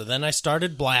that. So then I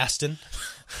started blasting.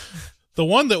 The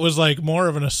one that was like more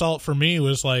of an assault for me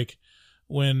was like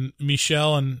when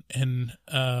Michelle and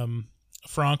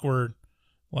Franck were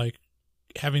like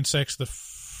having sex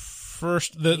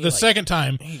the second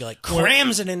time. He like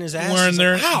crams it in his ass. Where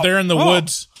they're in the Oh.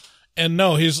 woods, and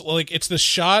no, he's like, it's the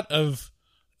shot of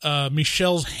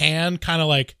Michelle's hand kind of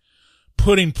like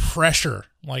putting pressure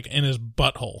like in his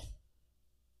butthole.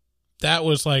 That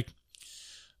was like,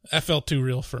 that felt too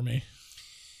real for me.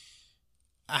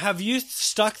 Have you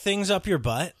stuck things up your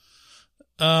butt?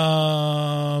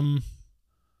 Come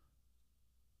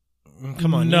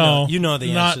on, no, you know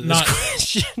the answer to this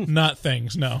question. Not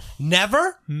things, no.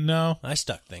 Never? No. I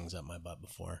stuck things up my butt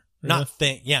before. Really? Not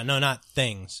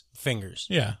things. Fingers.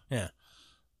 Yeah. Yeah.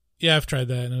 Yeah, I've tried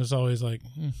that, and it was always like,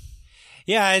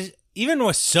 Yeah, even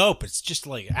with soap, it's just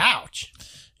like, ouch.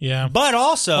 yeah. But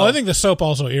also... Well, I think the soap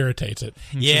also irritates it.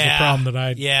 Which is the problem that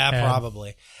I had.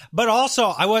 probably. But also,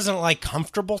 I wasn't, like,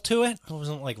 comfortable to it. I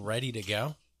wasn't, like, ready to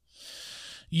go.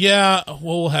 Yeah, well,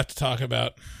 we'll have to talk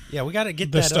about Yeah, we got to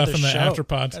get the that stuff other in the show.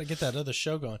 afterpods. Got to get that other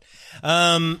show going.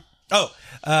 My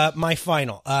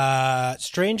final.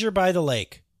 Stranger by the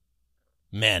Lake.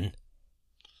 Men.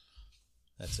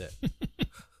 That's it.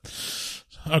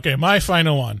 Okay, my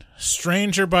final one.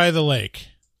 Stranger by the Lake.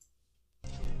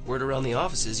 Word around the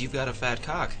office is you've got a fat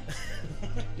cock.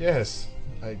 Yes,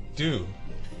 I do.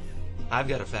 I've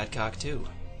got a fat cock, too.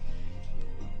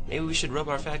 Maybe we should rub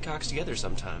our fat cocks together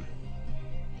sometime.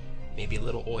 Maybe a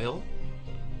little oil.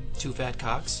 2 fat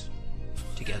cocks.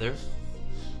 Together.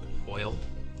 Oil.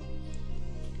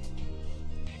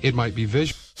 It might be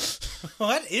visual.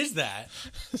 What is that?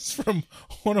 It's from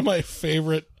one of my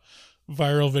favorite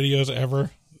viral videos ever.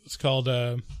 It's called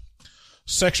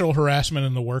Sexual Harassment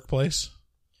in the Workplace.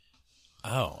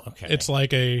 Oh, okay. It's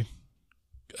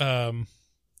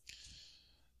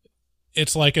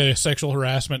like a sexual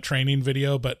harassment training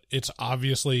video, but it's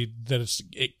obviously that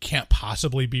it can't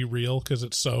possibly be real because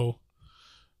it's so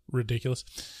ridiculous.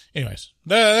 Anyways,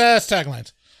 that's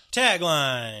taglines.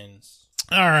 Taglines.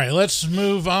 All right, let's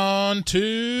move on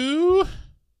to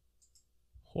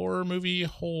horror movie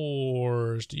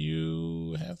whores. Do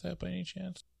you have that by any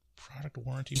chance? Product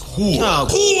warranty.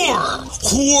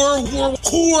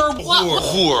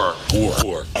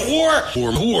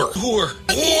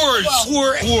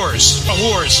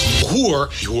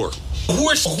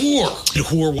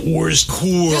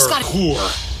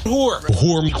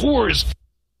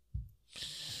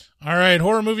 All right,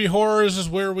 horror movie horrors is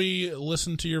where we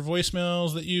listen to your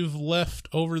voicemails that you've left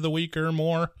over the week or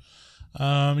more.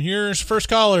 Here's first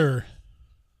caller.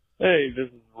 Hey, this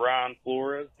is Ryan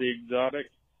Flores, the exotic.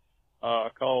 I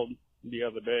called the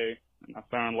other day, and I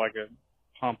sound like a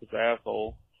pompous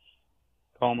asshole.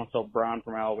 Calling myself Brian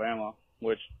from Alabama,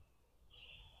 which,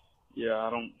 yeah,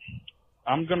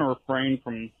 I'm going to refrain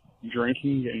from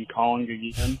drinking and calling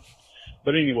again.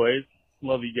 But anyways,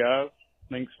 love you guys.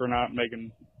 Thanks for not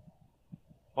making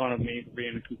fun of me for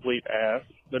being a complete ass.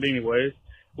 But anyways,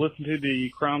 listen to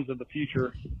the Crimes of the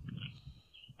Future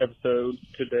episode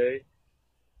today.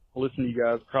 I listen to you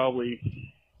guys probably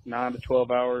 9 to 12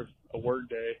 hours a work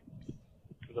day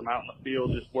because I'm out in the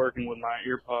field just working with my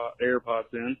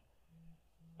AirPods in.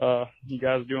 You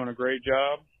guys are doing a great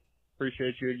job.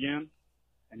 Appreciate you again,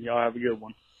 and y'all have a good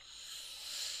one.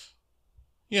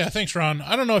 Yeah, thanks, Ron.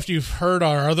 I don't know if you've heard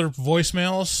our other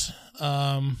voicemails.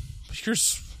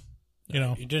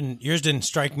 Yours didn't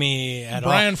strike me at all.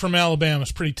 Brian from Alabama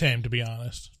is pretty tame, to be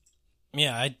honest.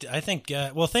 Yeah, I think.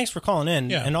 Well, thanks for calling in.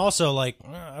 Yeah. And also, like,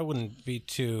 I wouldn't be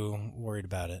too worried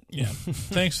about it. Yeah,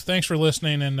 thanks for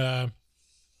listening. And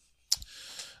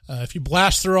if you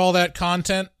blast through all that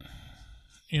content,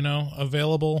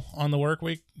 available on the work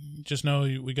week, just know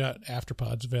we got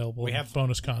afterpods available. We have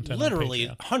bonus content. Literally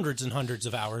on Patreon. hundreds and hundreds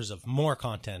of hours of more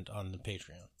content on the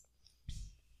Patreon.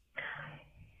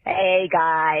 Hey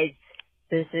guys,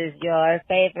 this is your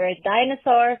favorite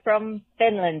dinosaur from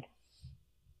Finland,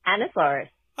 Annosaurus.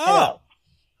 Oh,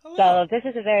 Hello. So this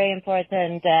is a very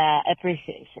important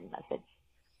appreciation message.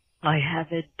 I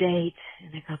have a date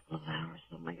in a couple of hours.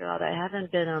 Oh my God, I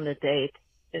haven't been on a date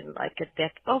in like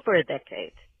over a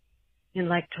decade. In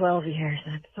like 12 years.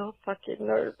 I'm so fucking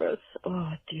nervous.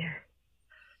 Oh dear.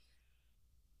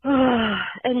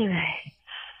 Anyway,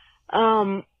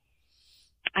 I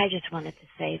just wanted to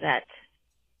say that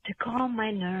to calm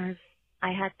my nerves,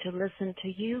 I had to listen to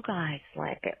you guys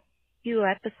like a few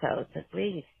episodes at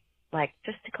least, like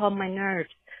just to calm my nerves.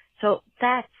 So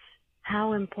that's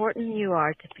how important you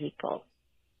are to people.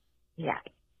 Yeah,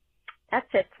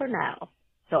 that's it for now.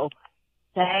 So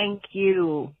thank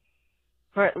you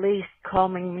for at least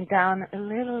calming me down a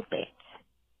little bit.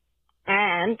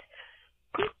 And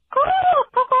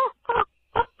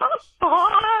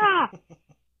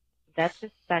that's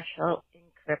a special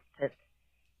encrypted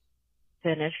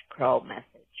Finnish crow message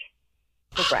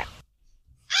for breakfast.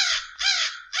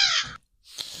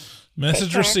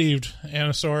 Message received,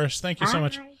 Anasaurus. Thank you so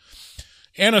much.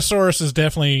 Anasaurus is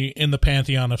definitely in the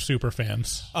pantheon of super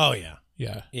fans. Oh, yeah.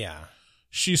 Yeah. Yeah.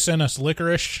 She sent us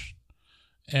licorice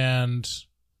and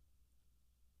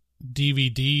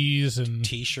DVDs and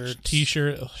T-shirt.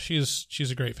 Oh,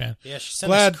 she's a great fan. Yeah, she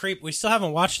sent us Creep. We still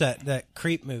haven't watched that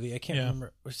Creep movie. I can't remember.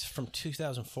 It was from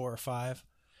 2004 or 5.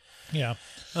 Yeah.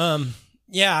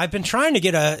 Yeah, I've been trying to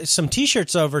get some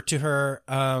T-shirts over to her,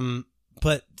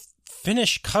 but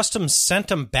Finnish Customs sent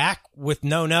them back with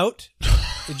no note.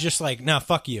 It's just like, no,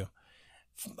 fuck you.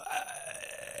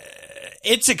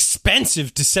 It's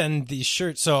expensive to send these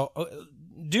shirts, so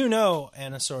do know,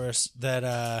 Anasaurus,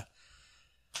 that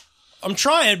I'm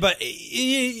trying, but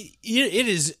it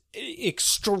is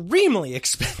extremely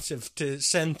expensive to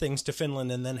send things to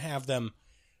Finland and then have them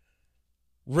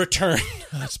return.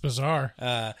 That's bizarre.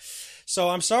 So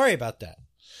I'm sorry about that.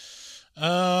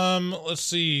 Let's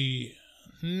see.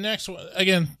 Next one.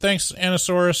 Again, thanks,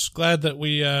 Anasaurus. Glad that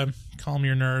we calm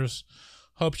your nerves.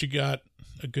 Hope you got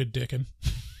a good dickin'.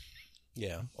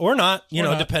 Yeah. Or not,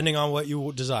 depending on what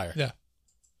you desire. Yeah.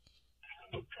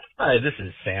 Hi, this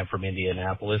is Sam from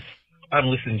Indianapolis. I'm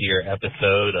listening to your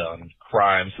episode on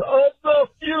crimes of the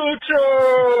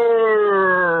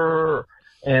future,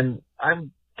 and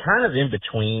I'm kind of in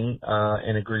between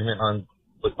in agreement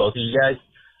with both of you guys.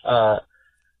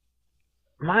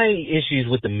 My issues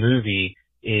with the movie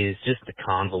is just the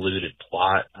convoluted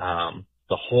plot.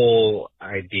 The whole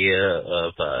idea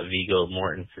of Viggo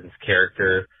Mortensen's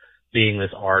character being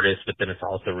this artist, but then it's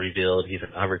also revealed he's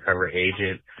an undercover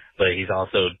agent, but he's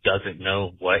also doesn't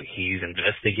know what he's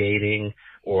investigating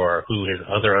or who his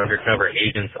other undercover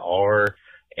agents are.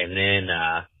 And then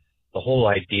the whole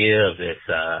idea of this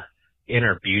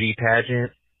inner beauty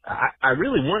pageant, I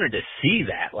really wanted to see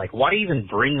that. Like, why even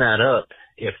bring that up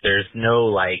if there's no,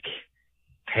 like,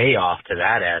 payoff to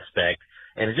that aspect?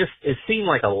 And it seemed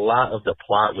like a lot of the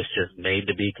plot was just made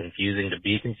to be confusing,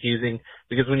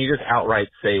 because when you just outright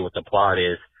say what the plot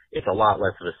is, it's a lot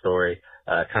less of a story.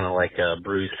 Kind of like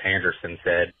Bruce Anderson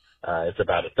said, it's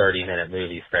about a 30-minute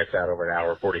movie stretched out over an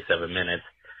hour, 47 minutes.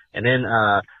 And then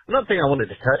another thing I wanted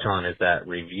to touch on is that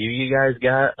review you guys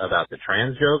got about the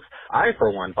trans jokes. I,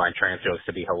 for one, find trans jokes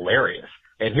to be hilarious.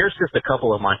 And here's just a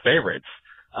couple of my favorites.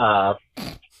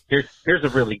 Here's a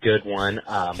really good one.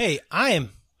 Hey, I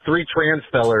am... 3 trans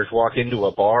fellers walk into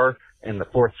a bar, and the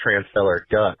 4th trans feller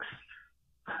ducks.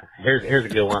 Here's a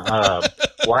good one.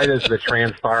 Why does the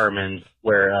trans fireman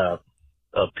wear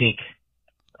pink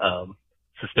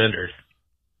suspenders?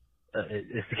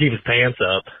 It's to keep his pants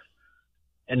up.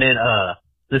 And then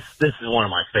this is one of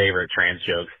my favorite trans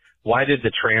jokes. Why did the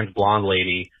trans blonde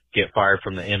lady get fired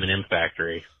from the M&M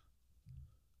factory?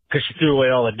 Because she threw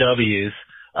away all the W's.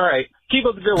 All right, keep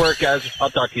up the good work, guys. I'll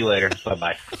talk to you later.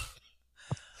 Bye-bye.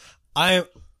 I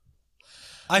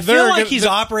feel like he's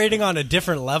operating on a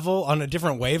different level, on a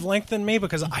different wavelength than me,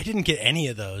 because I didn't get any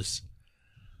of those.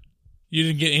 You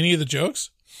didn't get any of the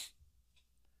jokes?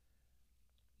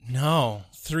 No.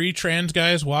 3 trans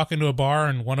guys walk into a bar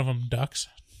and one of them ducks.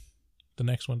 The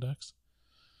next one ducks.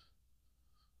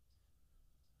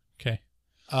 Okay.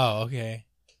 Oh, okay.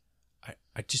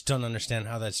 I just don't understand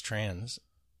how that's trans.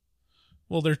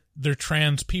 Well, they're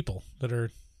trans people that are...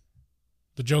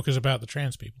 The joke is about the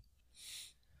trans people.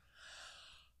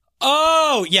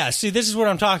 Oh, yeah. See, this is what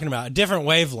I'm talking about. A different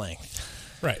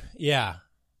wavelength. Right. Yeah.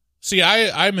 See,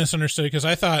 I misunderstood because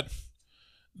I thought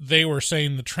they were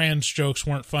saying the trans jokes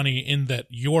weren't funny in that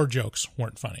your jokes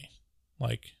weren't funny.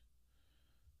 Like,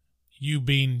 you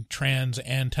being trans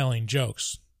and telling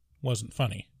jokes wasn't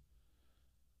funny.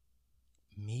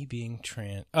 Me being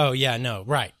trans... Oh, yeah, no.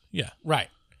 Right. Yeah. Right.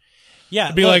 Yeah.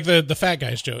 It'd be like the fat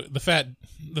guy's joke. The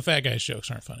fat guy's jokes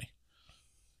aren't funny.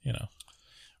 You know.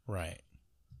 Right.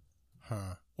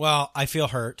 Huh. Well, I feel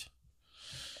hurt.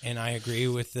 And I agree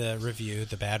with the review,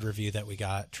 the bad review that we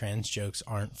got. Trans jokes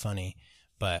aren't funny,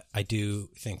 but I do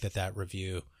think that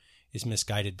review is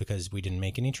misguided because we didn't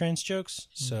make any trans jokes.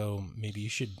 So maybe you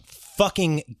should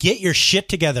fucking get your shit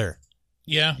together.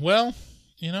 Yeah, well,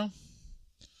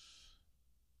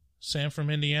 Sam from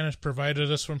Indiana has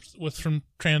provided us with some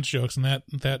trans jokes, and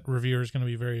that reviewer is going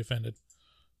to be very offended.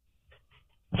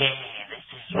 Hey, this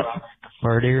is Robert the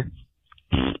Farter.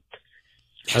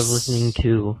 I was listening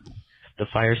to the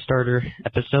Firestarter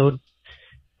episode.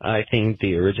 I think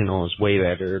the original is way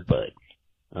better, but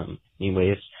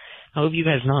anyways, I hope you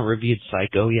guys not reviewed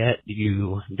Psycho yet.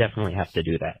 You definitely have to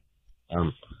do that.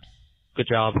 Good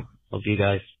job. Love you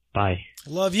guys. Bye.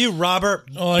 Love you, Robert.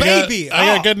 Well, I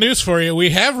got good news for you. We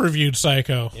have reviewed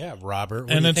Psycho. Yeah, Robert.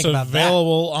 What and do you it's think about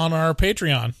available on our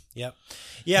Patreon. Yep.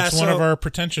 Yeah, it's one of our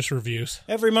pretentious reviews.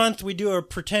 Every month we do a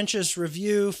pretentious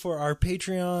review for our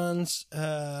Patreons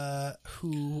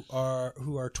who are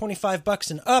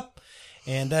 $25 and up,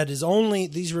 and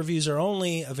these reviews are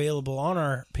only available on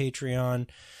our Patreon.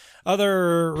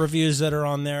 Other reviews that are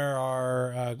on there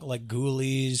are like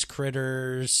Ghoulies,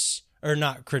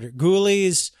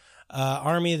 Ghoulies,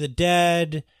 Army of the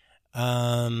Dead,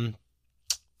 the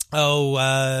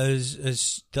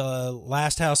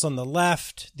Last House on the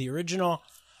Left, the original.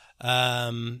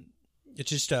 It's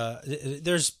just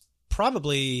there's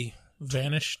probably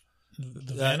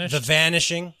The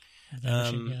Vanishing,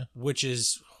 yeah. which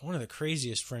is one of the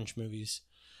craziest French movies.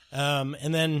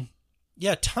 And then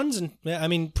tons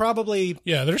probably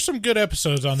there's some good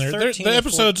episodes on there. The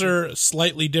episodes are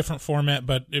slightly different format,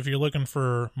 but if you're looking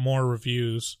for more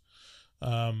reviews,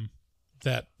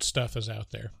 that stuff is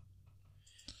out there.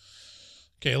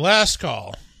 Okay, last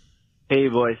call. Hey,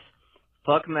 boys.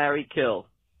 Fuck, marry, kill.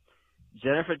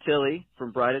 Jennifer Tilly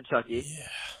from Bride of Chucky. Yeah.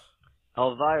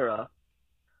 Elvira.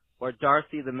 Or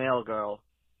Darcy the Mail Girl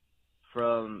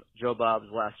from Joe Bob's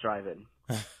Last Drive-In.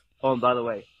 Oh, and by the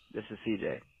way, this is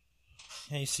CJ.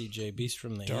 Hey, CJ. Beast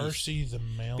from the Darcy East. the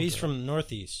Mail Beast Girl. from the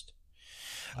Northeast.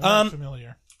 I'm not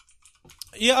familiar.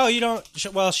 Yeah, oh, you don't...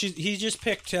 Well, he just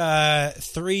picked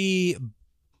three of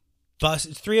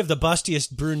the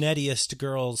bustiest, brunettiest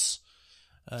girls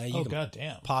you can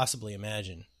goddamn. possibly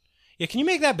imagine. Yeah, can you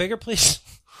make that bigger, please?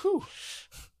 Whew.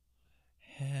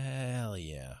 Hell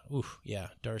yeah. Ooh, yeah,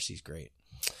 Darcy's great.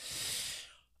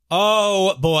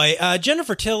 Oh, boy.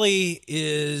 Jennifer Tilly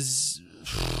is...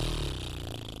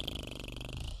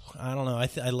 I don't know.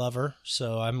 I love her,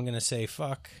 so I'm going to say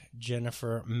fuck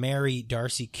Jennifer, marry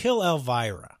Darcy, kill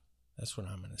Elvira. That's what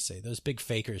I'm going to say. Those big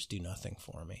fakers do nothing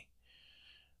for me.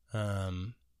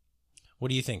 What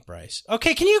do you think, Bryce?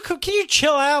 Okay, can you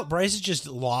chill out? Bryce has just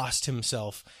lost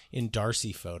himself in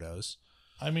Darcy photos.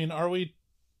 Are we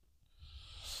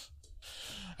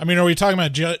talking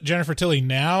about Jennifer Tilly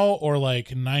now or like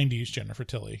 90s Jennifer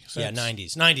Tilly? So yeah,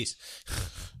 90s. 90s.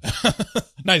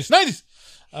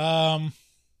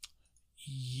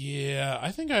 Yeah, I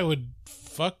think I would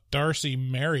fuck Darcy,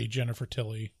 marry Jennifer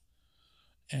Tilly,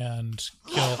 and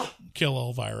kill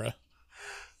Elvira.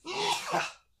 Wow.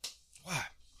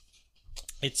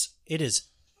 It is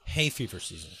hay fever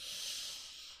season.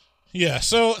 Yeah,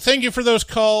 so thank you for those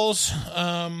calls.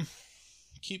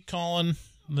 Keep calling.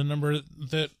 The number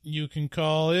that you can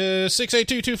call is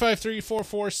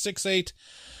 682-253-4468.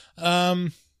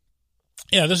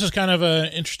 Yeah, this is kind of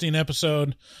an interesting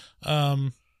episode.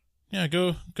 Go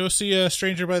see A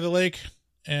Stranger by the Lake,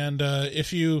 and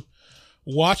if you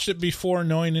watched it before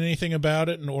knowing anything about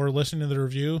it or listening to the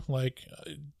review,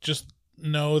 just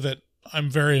know that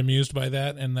I'm very amused by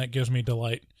that, and that gives me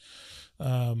delight.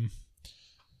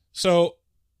 So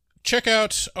check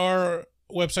out our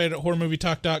website at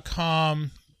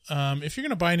horrormovietalk.com. If you're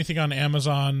going to buy anything on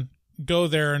Amazon, go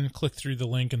there and click through the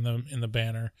link in the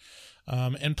banner.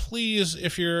 And please,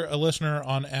 if you're a listener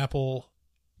on Apple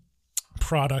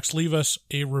products, leave us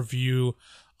a review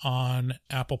on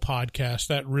Apple Podcasts.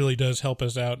 That really does help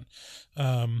us out,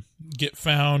 get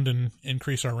found and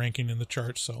increase our ranking in the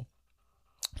charts. So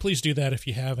please do that if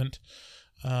you haven't.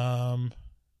 And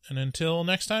until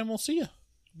next time, we'll see you.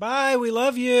 Bye. We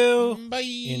love you. Bye.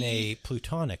 In a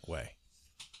plutonic way.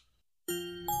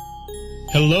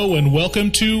 Hello and welcome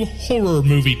to Horror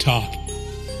Movie Talk.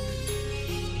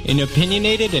 An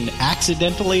opinionated and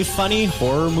accidentally funny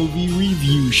horror movie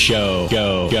review show.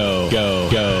 Go, go, go,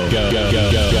 go, go, go,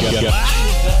 go, go, go, go.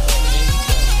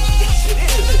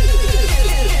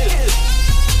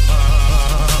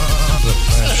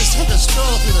 I just had to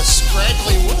stroll through the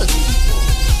scraggly woods.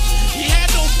 He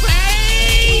had no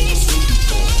face!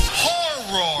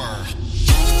 Horror!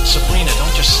 Sabrina,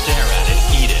 don't just stare at it,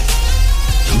 eat it.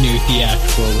 New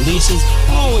theatrical releases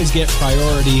always get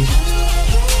priority.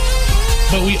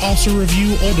 but we also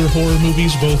review older horror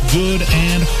movies, both good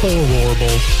and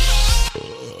horrible.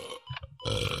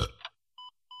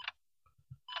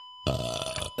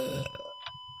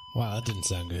 Wow, that didn't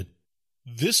sound good.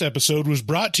 This episode was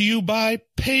brought to you by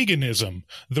paganism,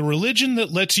 the religion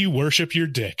that lets you worship your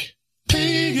dick.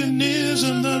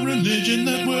 Paganism, the religion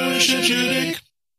that worships your dick.